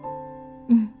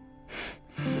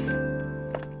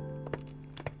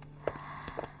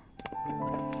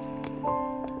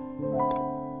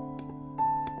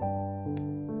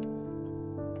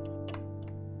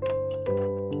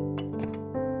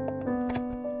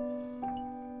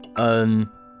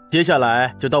接下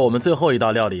来就到我们最后一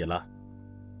道料理了。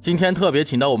今天特别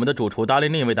请到我们的主厨达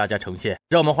令令为大家呈现，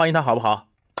让我们欢迎他好不好？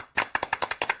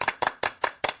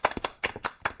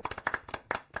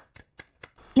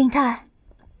林太，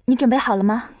你准备好了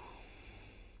吗？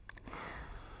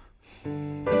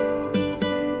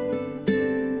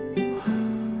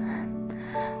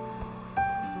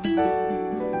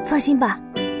放心吧，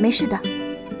没事的，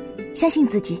相信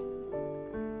自己。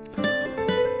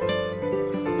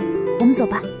我们走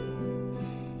吧。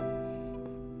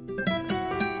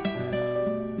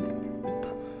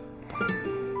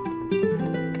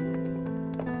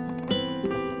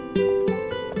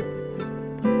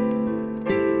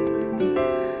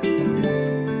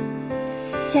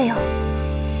加油。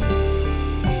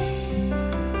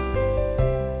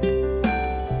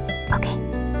OK。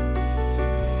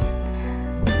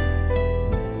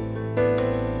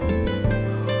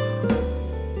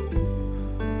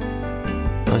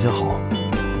大家好，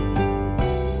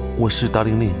我是达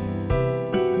令令。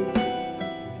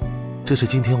这是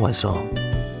今天晚上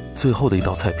最后的一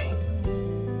道菜品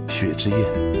——雪之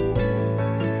宴。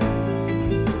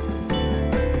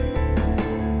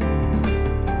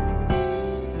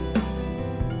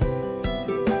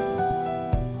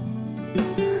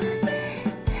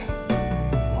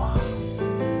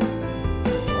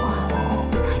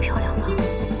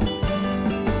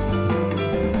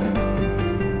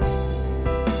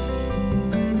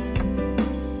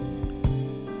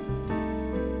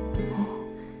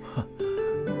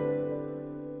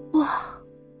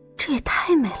这也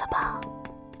太美了吧！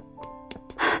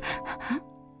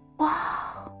哇！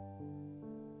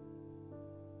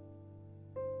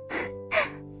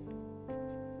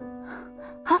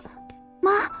啊，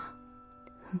妈！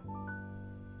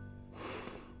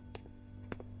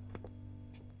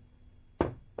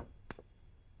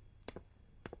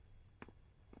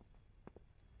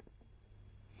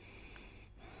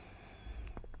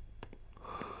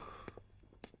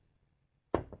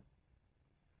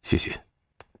谢谢。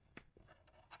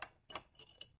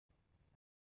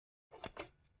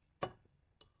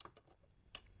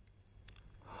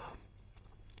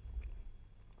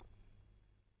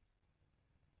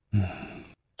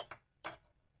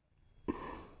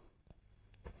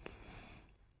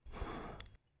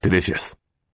Delicious，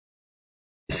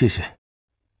 谢谢，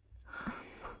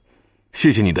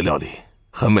谢谢你的料理，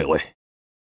很美味。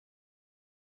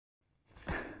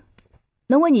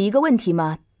能问你一个问题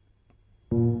吗？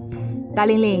达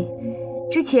令令，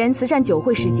之前慈善酒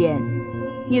会事件，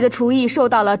你的厨艺受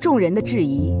到了众人的质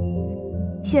疑，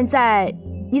现在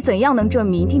你怎样能证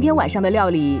明今天晚上的料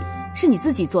理是你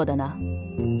自己做的呢？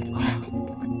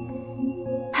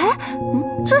哎，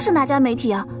这是哪家媒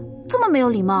体啊？这么没有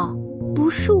礼貌！不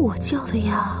是我叫的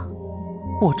呀。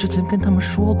我之前跟他们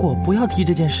说过，不要提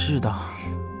这件事的。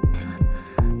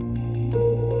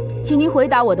请您回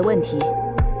答我的问题。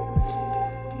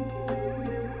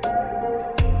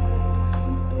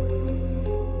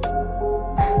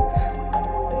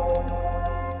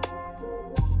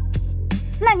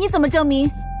那你怎么证明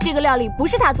这个料理不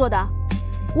是他做的？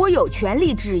我有权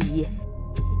利质疑。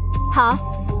好，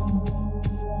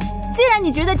既然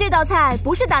你觉得这道菜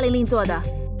不是达令令做的，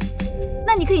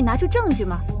那你可以拿出证据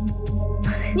吗？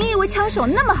你以为枪手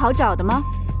那么好找的吗？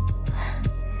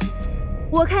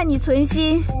我看你存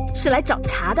心是来找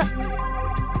茬的。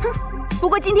哼，不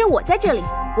过今天我在这里，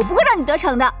我不会让你得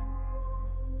逞的。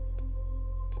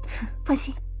放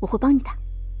心，我会帮你的。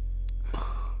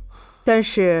但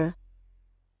是，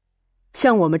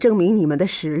向我们证明你们的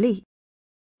实力，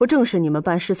不正是你们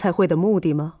办事才会的目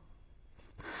的吗？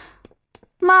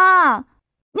妈，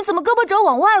你怎么胳膊肘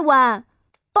往外弯？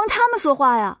帮他们说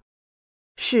话呀。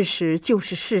事实就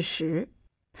是事实。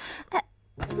哎，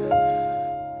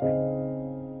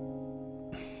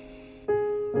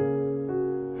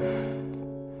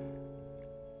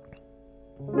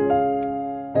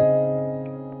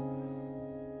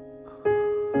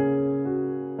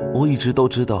我一直都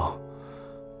知道，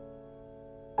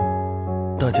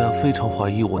大家非常怀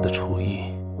疑我的厨艺。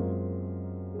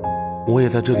我也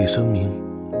在这里声明，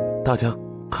大家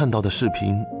看到的视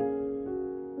频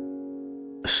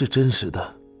是真实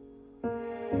的。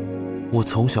我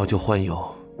从小就患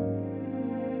有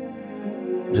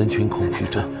人群恐惧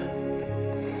症。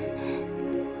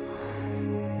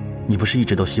你不是一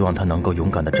直都希望他能够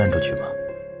勇敢地站出去吗？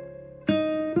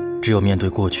只有面对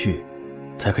过去，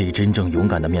才可以真正勇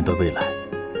敢地面对未来。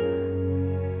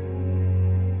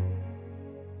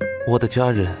我的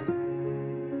家人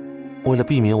为了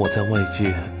避免我在外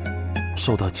界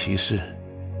受到歧视，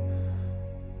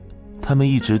他们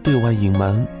一直对外隐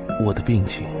瞒我的病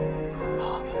情。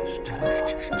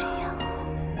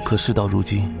可事到如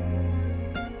今，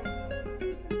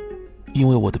因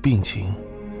为我的病情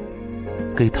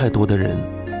给太多的人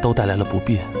都带来了不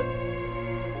便，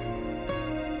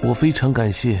我非常感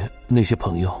谢那些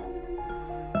朋友，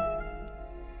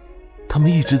他们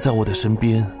一直在我的身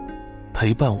边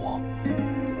陪伴我，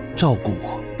照顾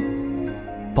我，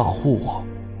保护我。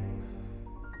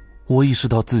我意识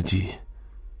到自己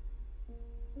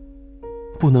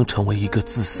不能成为一个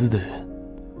自私的人，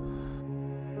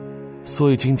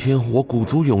所以今天我鼓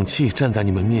足勇气站在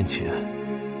你们面前。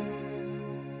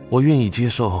我愿意接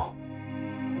受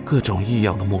各种异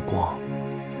样的目光，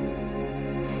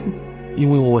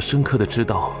因为我深刻的知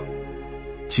道，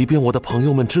即便我的朋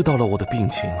友们知道了我的病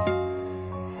情，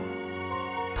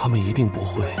他们一定不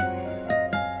会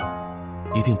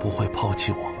抛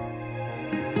弃我。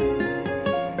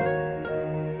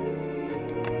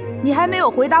你还没有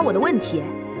回答我的问题。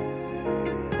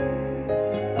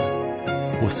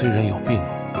我虽然有病，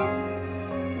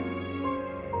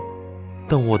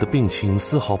但我的病情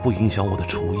丝毫不影响我的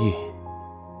厨艺。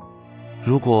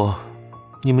如果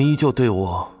你们依旧对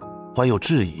我怀有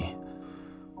质疑，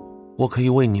我可以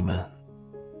为你们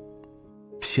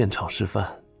现场示范。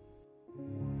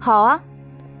好啊，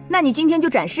那你今天就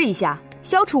展示一下，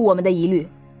消除我们的疑虑。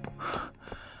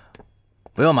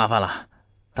不用麻烦了，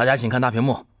大家请看大屏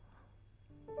幕。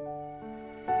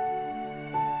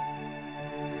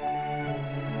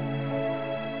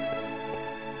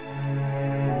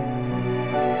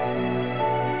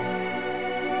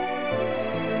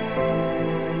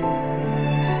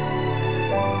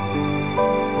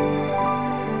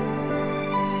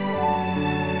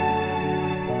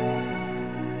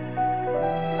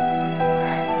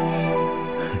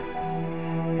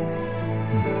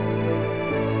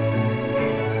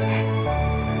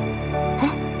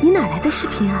视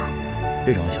频啊，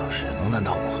这种小事能难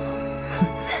到我吗？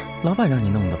老板让你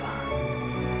弄的吧？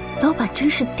老板真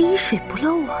是滴水不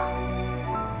漏啊！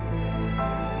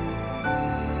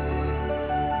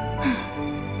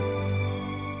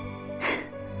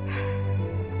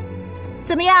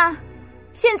怎么样？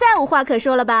现在无话可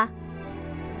说了吧？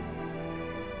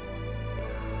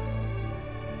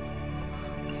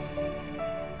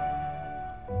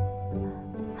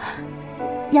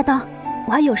亚当，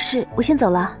我还有事，我先走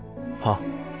了。好，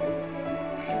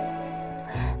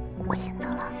我先走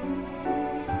了。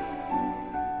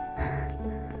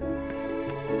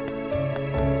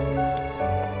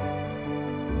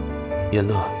颜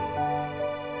乐，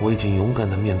我已经勇敢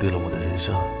地面对了我的人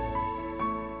生，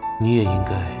你也应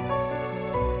该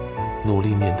努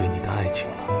力面对你的爱情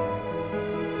了。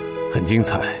很精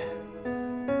彩，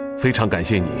非常感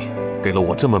谢你给了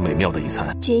我这么美妙的一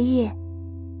餐。爵爷，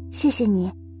谢谢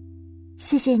你，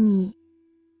谢谢你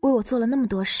为我做了那么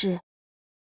多事，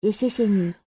也谢谢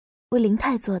你为林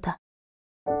泰做的。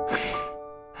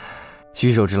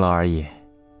举手之劳而已。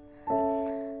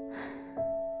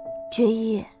爵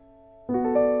爷，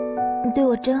你对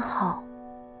我真好。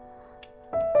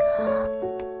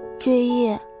爵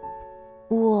爷，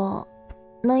我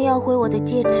能要回我的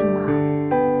戒指吗？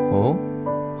哦，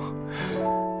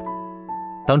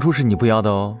当初是你不要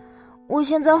的哦。我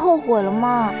现在后悔了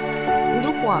嘛，你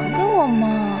就还给我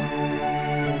嘛。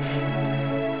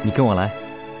你跟我来。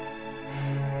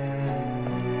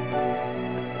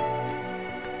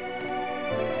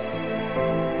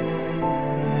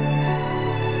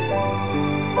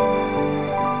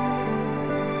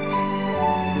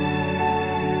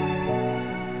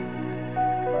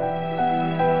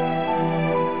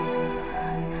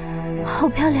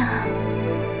漂亮啊！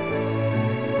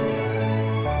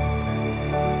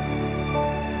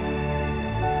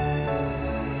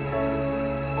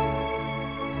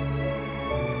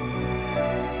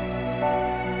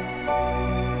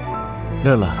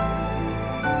乐乐，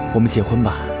我们结婚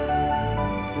吧。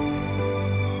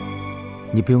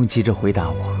你不用急着回答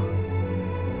我。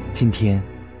今天，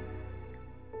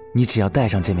你只要戴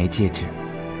上这枚戒指，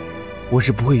我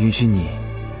是不会允许你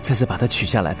再次把它取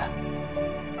下来的。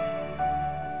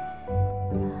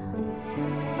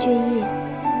决意，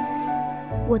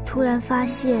我突然发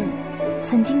现，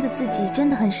曾经的自己真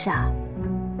的很傻，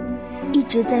一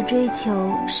直在追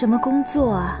求什么工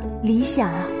作啊、理想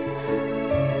啊。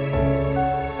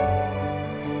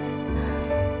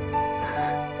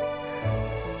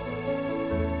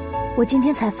我今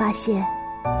天才发现，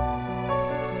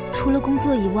除了工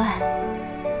作以外，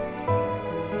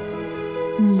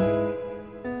你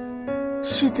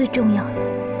是最重要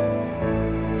的。